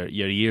out and your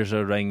ears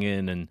are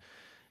ringing, and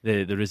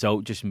the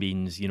result just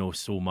means,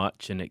 so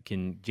much, and it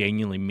can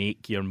genuinely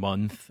make your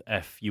month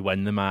if you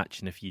win the match.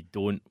 And if you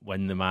don't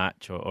win the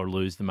match or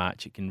lose the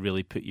match, it can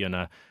really put you in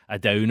a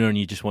downer, and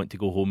you just want to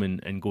go home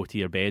and go to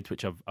your bed,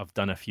 which I've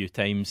done a few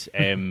times.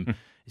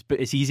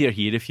 But it's easier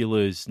here if you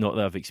lose. Not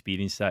that I've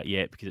experienced that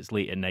yet, because it's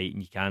late at night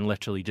and you can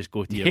literally just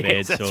go to your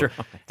bed. That's right.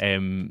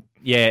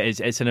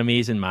 It's an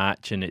amazing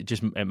match, and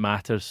it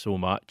matters so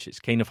much.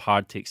 It's kind of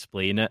hard to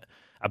explain it.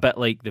 A bit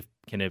like the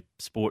kind of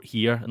sport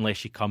here.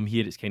 Unless you come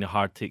here, it's kind of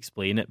hard to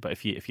explain it. But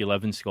if you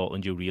live in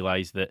Scotland, you'll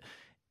realise that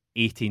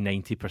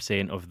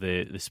 80-90% of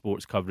the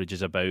sports coverage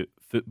is about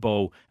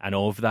football, and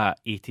of that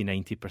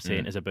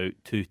 80-90% is about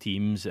two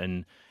teams,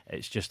 and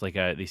it's just like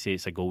they say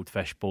it's a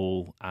goldfish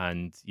bowl,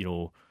 and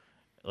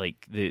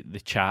like the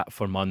chat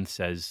for months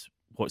is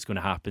what's going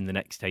to happen the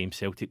next time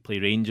Celtic play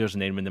Rangers,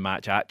 and then when the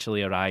match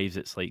actually arrives,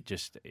 it's like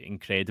just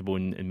incredible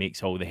and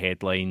makes all the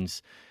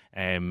headlines.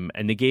 And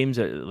the games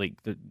are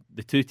like the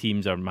two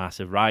teams are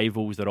massive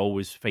rivals. They're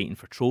always fighting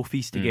for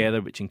trophies together,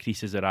 which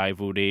increases the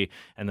rivalry.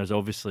 And there's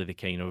obviously the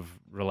kind of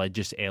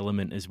religious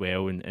element as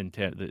well,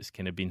 that's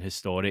kind of been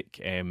historic.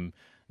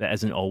 That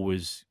isn't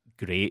always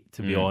great,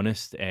 to be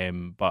honest.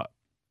 But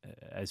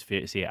it's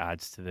fair to say it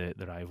adds to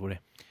the rivalry.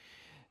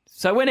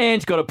 So when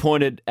Ange got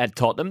appointed at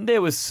Tottenham,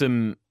 there was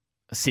some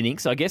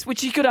cynics, I guess,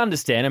 which you could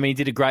understand. I mean, he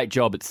did a great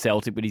job at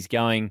Celtic, but he's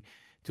going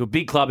to a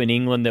big club in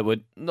England that were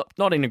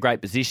not in a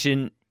great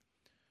position.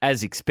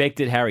 As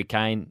expected, Harry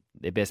Kane,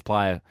 their best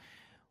player,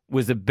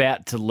 was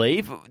about to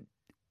leave.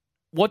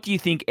 What do you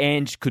think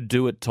Ange could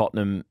do at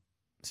Tottenham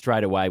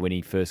straight away when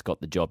he first got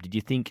the job? Did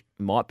you think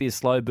it might be a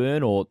slow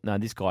burn, or no,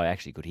 this guy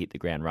actually could hit the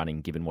ground running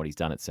given what he's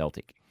done at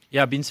Celtic?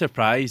 Yeah, I've been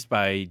surprised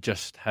by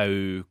just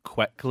how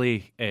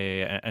quickly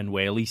and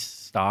well he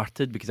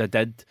started, because I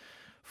did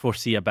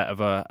foresee a bit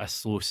of a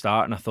slow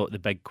start, and I thought the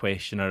big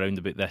question around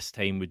about this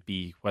time would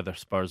be whether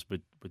Spurs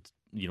would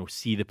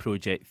see the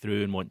project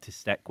through and want to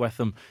stick with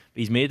him. But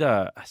he's made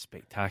a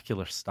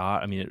spectacular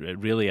start. I mean, it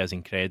really is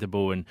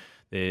incredible, and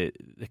the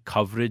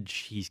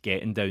coverage he's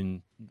getting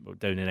down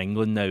in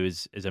England now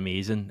is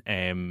amazing.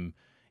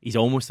 He's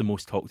almost the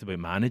most talked about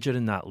manager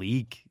in that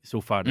league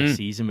so far this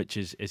season, which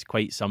is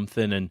quite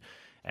something. And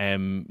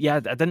I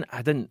didn't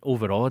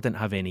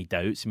have any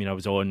doubts. I mean, I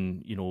was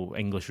on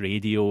English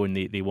radio, and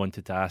they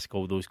wanted to ask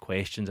all those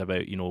questions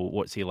about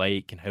what's he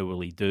like and how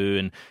will he do,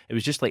 and it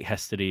was just like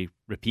history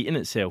repeating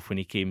itself. When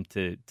he came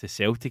to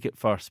Celtic at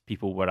first,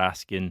 people were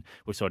asking,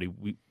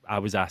 I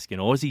was asking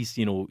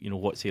Aussies,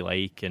 what's he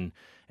like and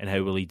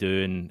how will he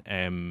do,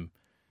 and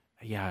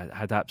I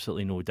had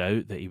absolutely no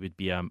doubt that he would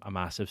be a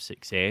massive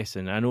success.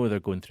 And I know they're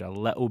going through a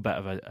little bit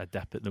of a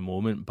dip at the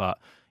moment, but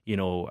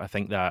I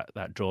think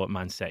that draw at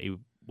Man City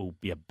will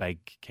be a big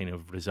kind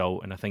of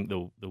result, and I think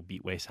they'll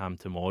beat West Ham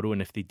tomorrow.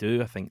 And if they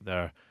do, I think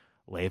they're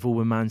level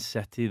with Man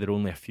City. They're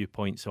only a few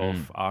points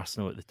off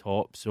Arsenal at the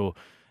top, so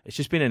it's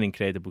just been an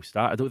incredible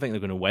start. I don't think they're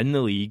going to win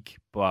the league,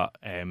 but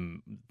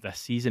this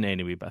season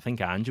anyway. But I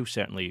think Ange will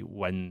certainly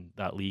win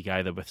that league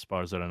either with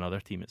Spurs or another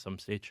team at some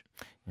stage.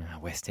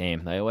 West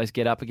Ham, they always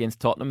get up against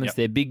Tottenham. It's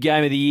their big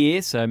game of the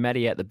year. So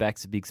Matty out the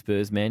back's a big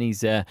Spurs man.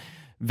 He's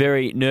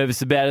very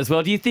nervous about it as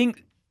well. Do you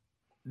think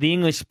the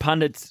English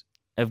pundits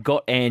have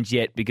got Ange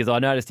yet? Because I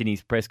noticed in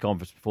his press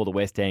conference before the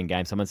West Ham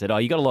game, someone said,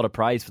 you got a lot of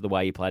praise for the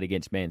way you played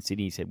against Man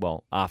City. He said,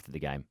 well, after the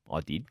game,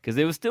 I did. Because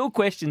there were still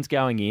questions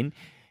going in.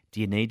 Do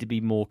you need to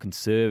be more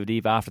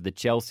conservative after the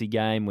Chelsea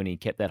game when he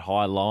kept that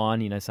high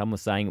line? Some were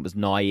saying it was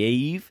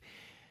naive.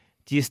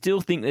 Do you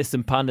still think there's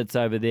some pundits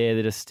over there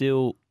that are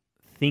still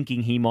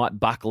thinking he might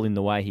buckle in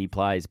the way he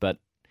plays? But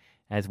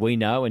as we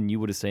know, and you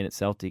would have seen at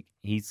Celtic,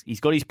 he's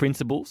got his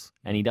principles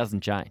and he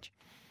doesn't change.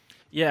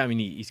 Yeah, I mean,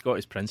 he's got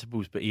his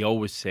principles, but he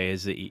always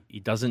says that he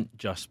doesn't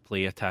just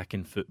play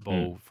attacking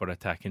football for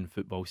attacking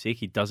football's sake.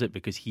 He does it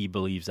because he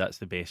believes that's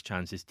the best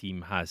chance his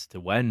team has to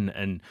win.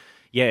 And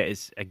yeah,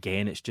 it's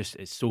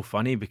so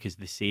funny because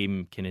the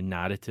same kind of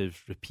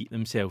narratives repeat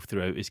themselves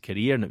throughout his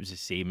career, and it was the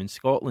same in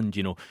Scotland.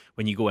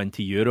 When you go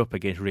into Europe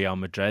against Real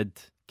Madrid,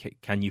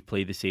 can you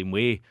play the same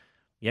way?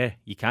 Yeah,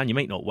 you can. You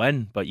might not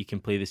win, but you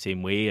can play the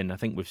same way, and I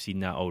think we've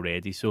seen that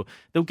already. So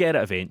they'll get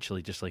it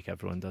eventually, just like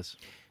everyone does.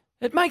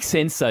 It makes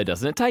sense, though,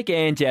 doesn't it? Take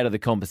Ange out of the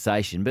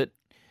conversation, but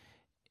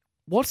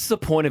what's the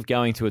point of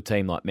going to a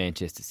team like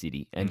Manchester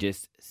City and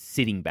just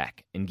sitting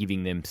back and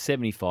giving them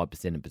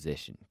 75% of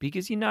possession?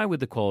 Because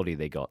with the quality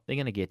they got, they're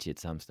going to get you at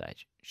some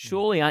stage.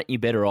 Surely aren't you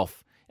better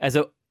off, as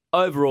an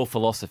overall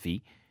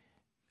philosophy,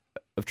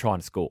 of trying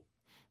to score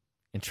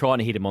and trying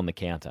to hit them on the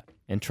counter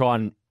and try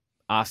and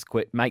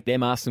make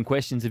them ask some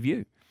questions of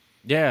you?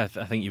 Yeah,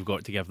 I think you've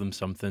got to give them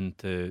something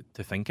to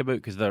think about,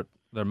 because they're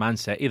Man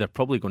City. They're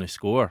probably going to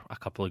score a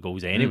couple of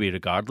goals anyway,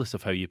 regardless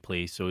of how you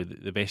play. So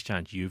the best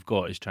chance you've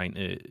got is trying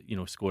to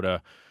score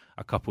a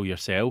couple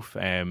yourself.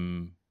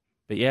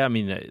 But yeah, I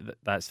mean,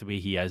 that's the way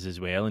he is as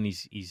well, and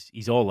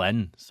he's all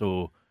in.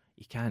 So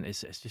he can't.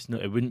 It's just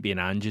not. It wouldn't be an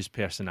Ange's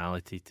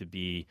personality to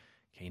be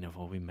kind of,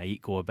 we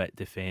might go a bit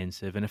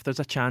defensive, and if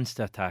there's a chance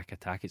to attack.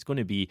 It's going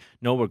to be,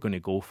 no, we're going to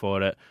go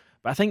for it.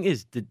 But I think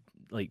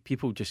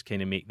people just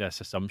kind of make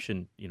this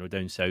assumption,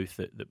 down south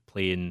that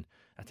playing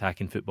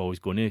attacking football is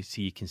going to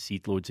see you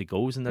concede loads of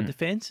goals, and their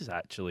defence is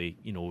actually,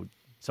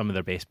 some of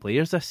their best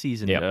players this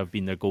season have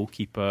been their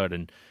goalkeeper,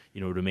 and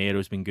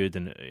Romero's been good,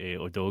 and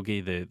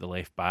Udogie, the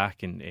left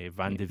back, and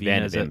Van de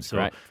Ven is it.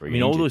 So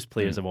all those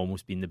players have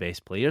almost been the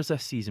best players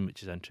this season,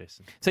 which is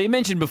interesting. So you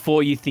mentioned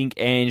before you think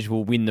Ange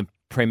will win the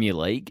Premier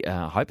League.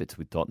 I hope it's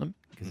with Tottenham,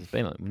 because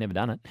we've never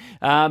done it.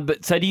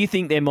 But so do you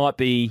think there might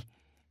be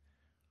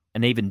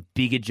an even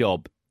bigger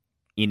job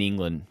in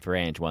England for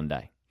Ange one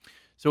day?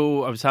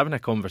 So I was having a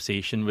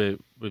conversation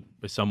with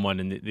someone,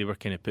 and they were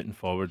kind of putting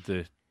forward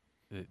the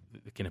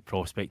kind of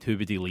prospect. Who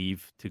would he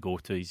leave to go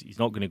to? He's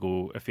not going to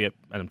go, and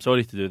I'm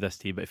sorry to do this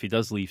to you, but if he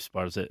does leave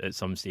Spurs at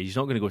some stage, he's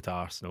not going to go to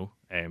Arsenal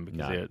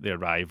because they're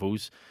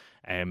rivals.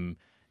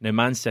 Now,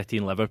 Man City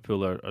and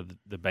Liverpool are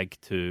the big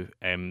two.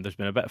 There's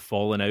been a bit of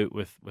falling out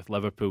with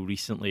Liverpool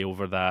recently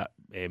over that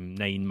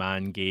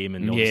 9-man game,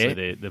 and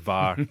obviously the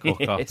VAR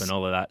cock-up and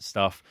all of that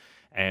stuff.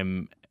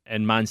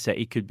 And Man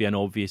City could be an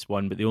obvious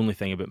one, but the only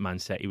thing about Man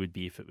City would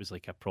be if it was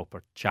like a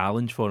proper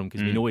challenge for him,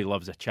 because we know he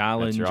loves a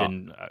challenge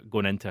and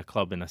going into a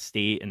club in a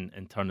state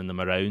and turning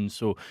them around.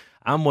 So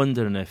I'm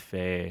wondering if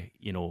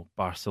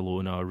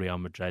Barcelona or Real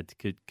Madrid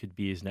could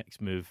be his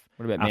next move.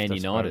 What about Man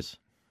United?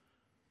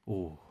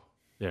 Oh,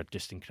 they're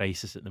just in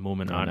crisis at the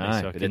moment, aren't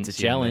they? So but it's a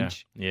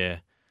challenge. Yeah.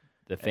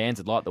 The fans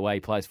would like the way he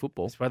plays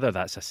football. It's whether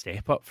that's a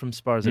step up from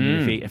Spurs. I mean,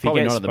 if he gets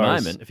Spurs, at the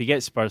moment. If he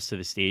gets Spurs to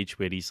the stage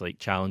where he's like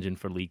challenging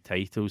for league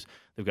titles,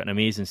 they've got an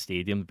amazing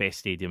stadium, the best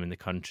stadium in the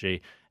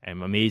country,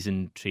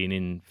 amazing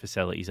training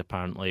facilities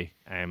apparently.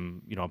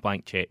 A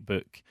blank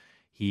checkbook.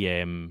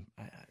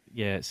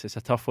 It's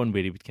a tough one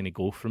where he would kind of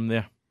go from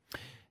there.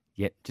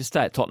 Yeah, just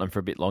stay at Tottenham for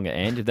a bit longer,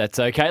 and if that's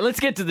okay. Let's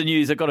get to the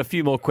news. I've got a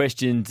few more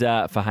questions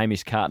for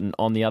Hamish Carton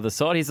on the other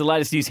side. Here's the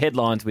latest news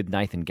headlines with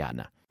Nathan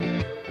Gardner.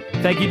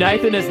 Thank you,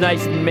 Nathan. As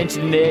Nathan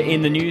mentioned there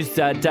in the news,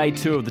 day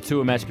 2 of the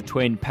tour match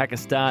between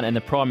Pakistan and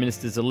the Prime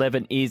Minister's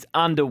 11 is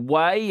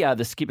underway.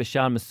 The skipper,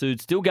 Shan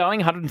Masood, still going,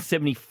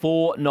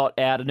 174 not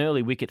out. An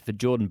early wicket for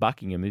Jordan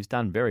Buckingham, who's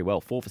done very well,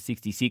 4 for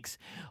 66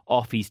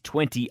 off his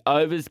 20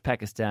 overs.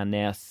 Pakistan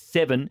now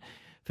 7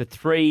 for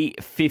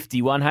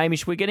 351.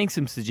 Hamish, we're getting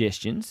some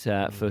suggestions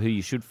for who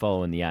you should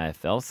follow in the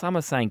AFL. Some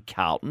are saying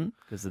Carlton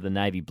because of the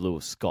navy blue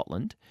of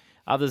Scotland.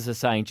 Others are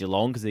saying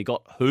Geelong because they've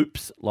got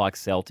hoops like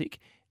Celtic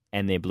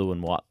and they're blue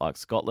and white like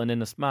Scotland.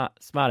 And a smart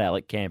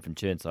aleck, Cam from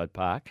Chirnside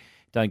Park,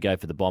 don't go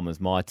for the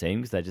Bombers, my team,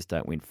 because they just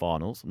don't win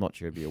finals. I'm not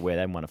sure if you're aware, they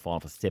haven't won a final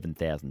for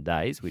 7,000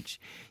 days, which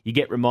you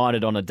get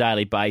reminded on a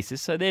daily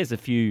basis. So there's a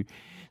few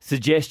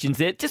suggestions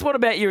there. Just what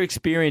about your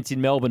experience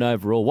in Melbourne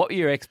overall? What were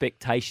your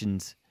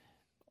expectations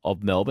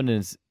of Melbourne?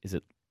 Is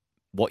it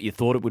what you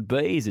thought it would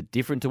be? Is it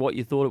different to what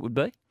you thought it would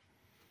be?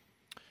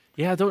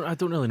 Yeah, I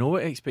don't really know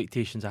what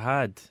expectations I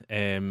had.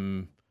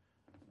 I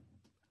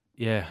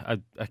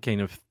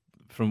kind of,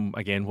 from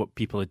again what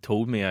people had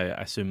told me, I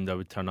assumed I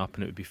would turn up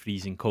and it would be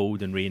freezing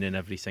cold and raining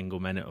every single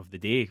minute of the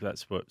day.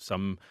 That's what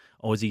some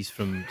Aussies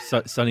from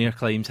sunnier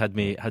climes had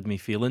me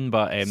feeling.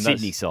 But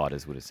Sydney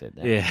siders would have said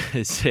that.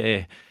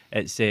 Yeah,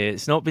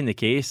 it's not been the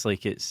case.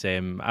 Like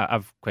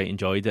I've quite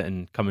enjoyed it,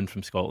 and coming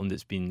from Scotland,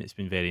 it's been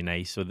very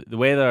nice. So the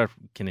weather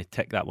kind of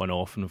tick that one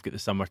off, and we've got the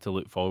summer to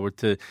look forward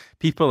to.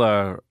 People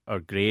are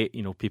great.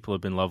 You know, people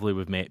have been lovely.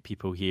 We've met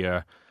people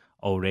here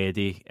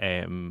already,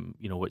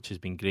 which has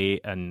been great.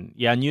 And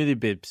yeah, I knew they'd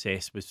be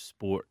obsessed with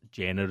sport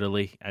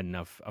generally, and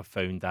I've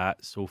found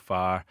that so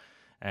far.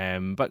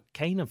 But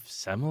kind of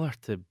similar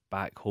to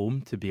back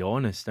home, to be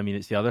honest. I mean,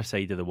 it's the other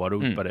side of the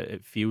world, but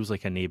it feels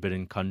like a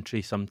neighbouring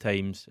country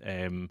sometimes.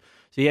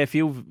 So yeah, I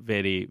feel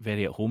very,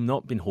 very at home.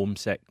 Not been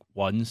homesick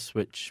once,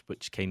 which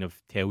kind of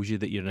tells you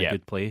that you're in a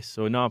good place.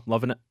 So no, I'm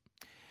loving it.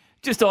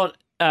 Just on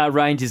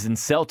Rangers and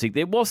Celtic,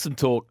 there was some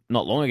talk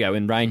not long ago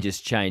when Rangers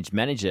changed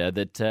manager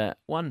that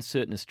one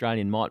certain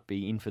Australian might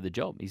be in for the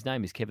job. His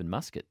name is Kevin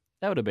Muscat.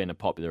 That would have been a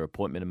popular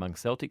appointment among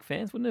Celtic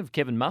fans, wouldn't it? If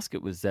Kevin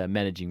Muscat was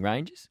managing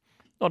Rangers.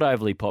 Not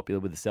overly popular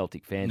with the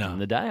Celtic fans in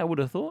the day, I would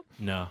have thought.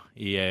 No,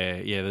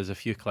 yeah. There's a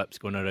few clips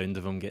going around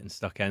of him getting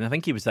stuck in. I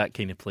think he was that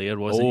kind of player,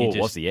 wasn't he?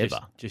 Was he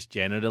ever? Just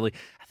generally.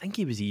 I think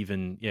he was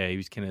even, he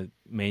was kind of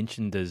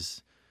mentioned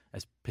as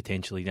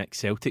potentially next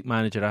Celtic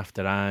manager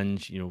after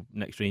Ange,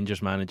 next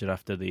Rangers manager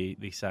after they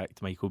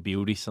sacked Michael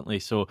Beale recently.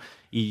 So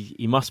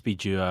he must be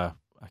due a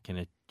kind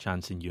of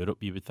chance in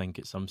Europe, you would think,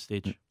 at some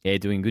stage. Yeah,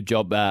 doing a good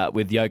job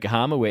with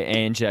Yokohama, where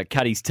Ange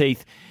cut his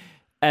teeth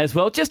as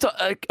well. Just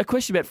a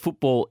question about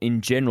football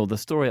in general. The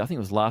story, I think it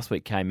was last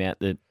week, came out,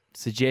 the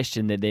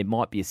suggestion that there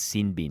might be a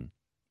sin bin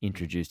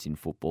introduced in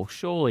football.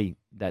 Surely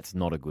that's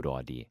not a good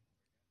idea.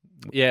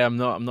 Yeah, I'm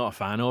not a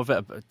fan of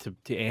it. But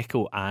to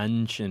echo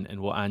Ange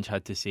and what Ange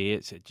had to say,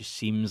 it just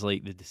seems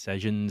like the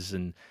decisions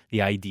and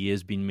the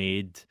ideas being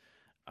made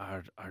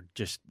are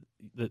just,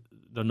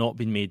 they're not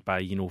being made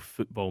by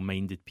football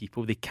minded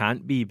people. They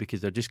can't be,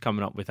 because they're just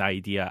coming up with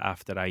idea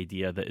after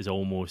idea that is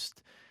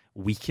almost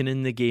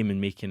weakening the game and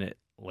making it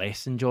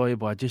less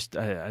enjoyable.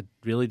 I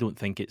really don't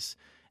think it's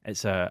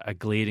a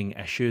glaring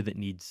issue that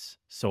needs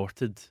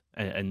sorted,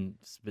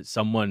 but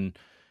someone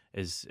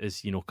is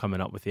coming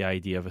up with the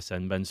idea of a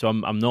sin bin. So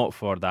I'm not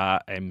for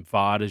that.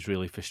 VAR is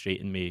really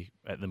frustrating me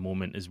at the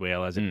moment, as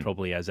well as it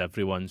probably is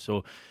everyone.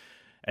 So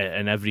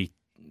and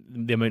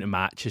the amount of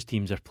matches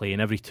teams are playing,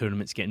 every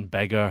tournament's getting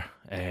bigger.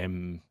 I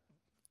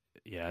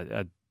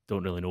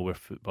don't really know where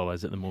football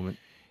is at the moment.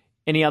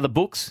 Any other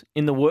books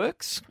in the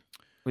works,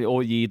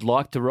 or you'd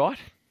like to write?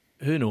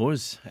 Who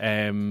knows?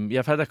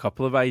 I've had a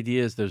couple of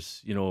ideas.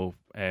 There's,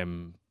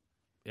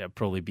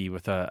 probably be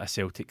with a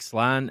Celtic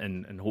slant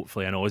and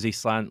hopefully an Aussie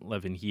slant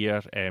living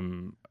here.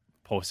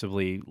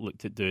 Possibly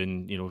looked at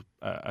doing,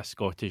 a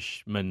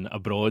Scottishman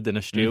abroad in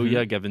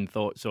Australia, giving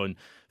thoughts on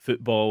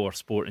football or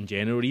sport in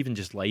general, or even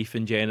just life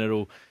in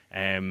general.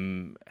 I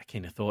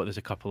kind of thought there's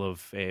a couple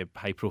of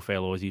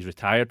high-profile Aussies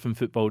retired from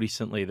football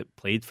recently that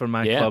played for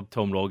my club,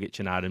 Tom Rogic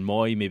and Aaron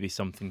Moy. Maybe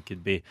something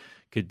could be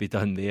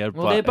done there.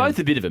 Well, they're both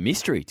a bit of a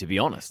mystery, to be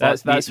honest.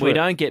 We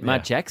don't get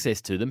much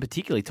access to them,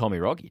 particularly Tommy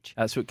Rogic.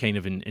 That's what kind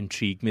of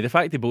intrigued me. The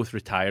fact they both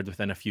retired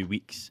within a few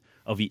weeks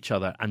of each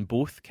other, and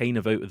both kind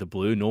of out of the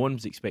blue. No one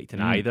was expecting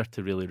either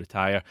to really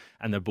retire,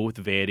 and they're both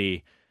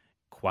very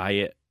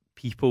quiet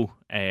people,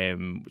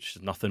 which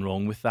is nothing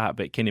wrong with that,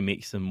 but it kind of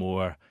makes them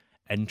more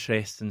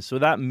interesting. So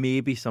that may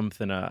be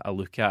something I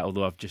look at,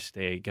 although I've just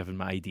given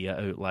my idea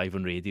out live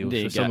on radio,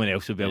 so someone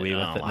else will be away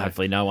with it now.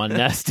 Hopefully no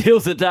one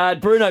steals it.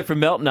 Bruno from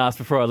Melton asked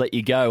before I let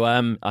you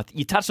go,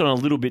 you touched on it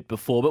a little bit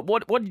before, but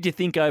what did you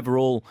think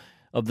overall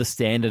of the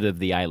standard of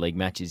the A-League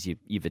matches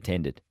you've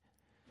attended?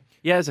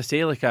 Yeah, as I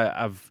say,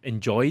 I've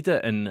enjoyed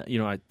it, and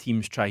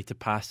teams try to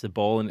pass the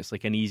ball, and it's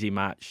like an easy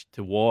match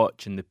to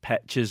watch, and the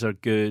pitches are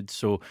good.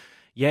 So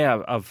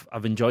yeah,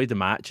 I've enjoyed the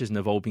matches, and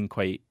they've all been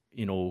quite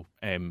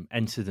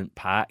incident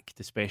packed,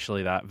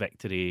 especially that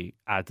victory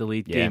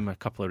Adelaide game. A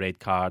couple of red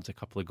cards, a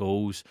couple of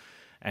goals.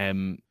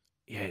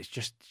 It's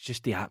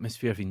just the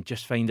atmosphere. If you can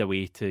just find a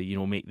way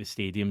to make the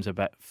stadiums a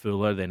bit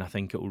fuller, then I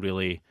think it will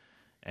really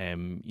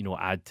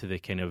add to the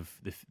kind of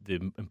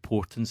the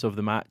importance of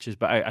the matches.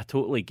 But I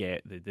totally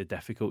get the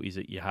difficulties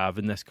that you have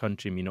in this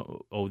country. I mean,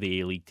 all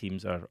the A-League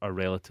teams are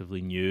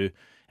relatively new,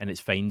 and it's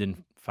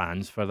finding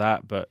fans for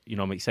that. But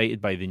I'm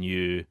excited by the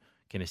new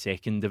kind of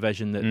second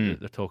division that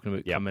they're talking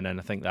about coming in.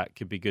 I think that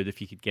could be good if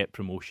you could get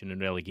promotion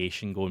and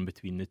relegation going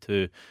between the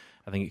two.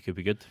 I think it could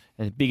be good.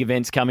 And big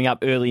events coming up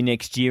early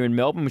next year in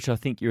Melbourne, which I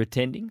think you're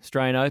attending.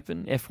 Australian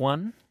Open,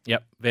 F1.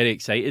 Yep, very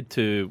excited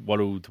to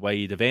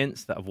worldwide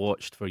events that I've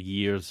watched for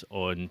years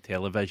on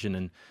television,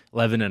 and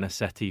living in a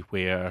city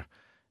where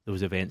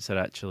those events are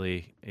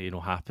actually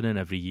happening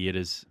every year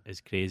is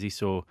crazy.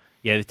 So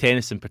yeah, the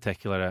tennis in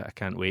particular, I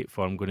can't wait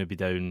for. I'm going to be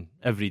down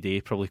every day,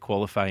 probably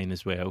qualifying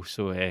as well.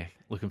 So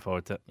looking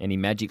forward to it. Any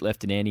magic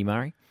left in Andy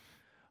Murray?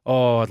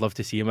 Oh, I'd love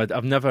to see him.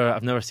 I've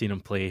never seen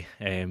him play,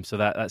 so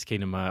that's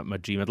kind of my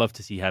dream. I'd love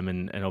to see him,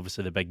 and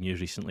obviously the big news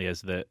recently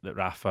is that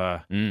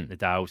Rafa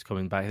Nadal's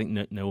coming back. I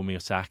think Naomi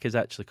Osaka's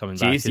actually coming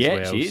back as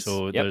well.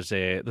 So there's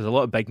a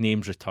lot of big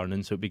names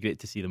returning, so it'd be great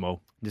to see them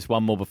all. Just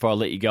one more before I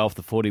let you go off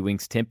the 40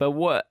 Winks temper.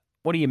 What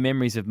are your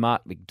memories of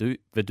Mark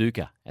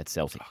Viduka at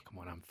Celtic? Oh, come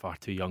on, I'm far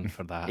too young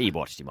for that. You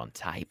watched him on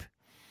tape.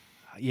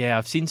 Yeah,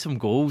 I've seen some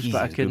goals,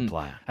 but I couldn't. Good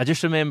player. I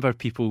just remember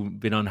people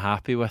being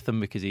unhappy with him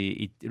because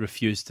he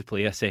refused to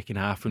play a second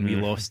half when we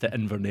lost at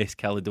Inverness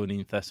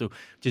Caledonian Thistle,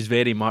 which is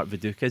very Mark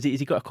Viduka. Has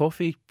he got a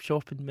coffee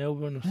shop in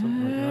Melbourne or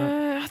something like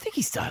that? I think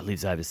he still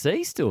lives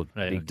overseas still.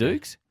 Right, Big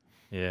Dukes.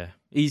 Yeah,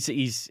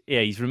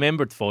 he's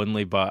remembered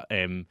fondly, but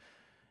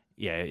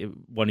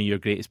one of your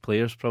greatest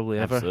players probably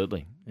ever.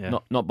 Absolutely. Yeah.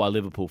 Not by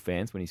Liverpool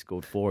fans when he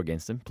scored 4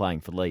 against them,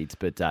 playing for Leeds.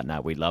 But no,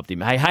 we loved him.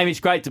 Hey,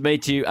 Hamish, great to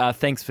meet you.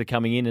 Thanks for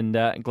coming in,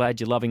 and glad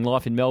you're loving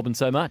life in Melbourne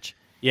so much.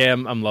 Yeah,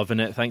 I'm loving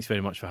it. Thanks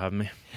very much for having me.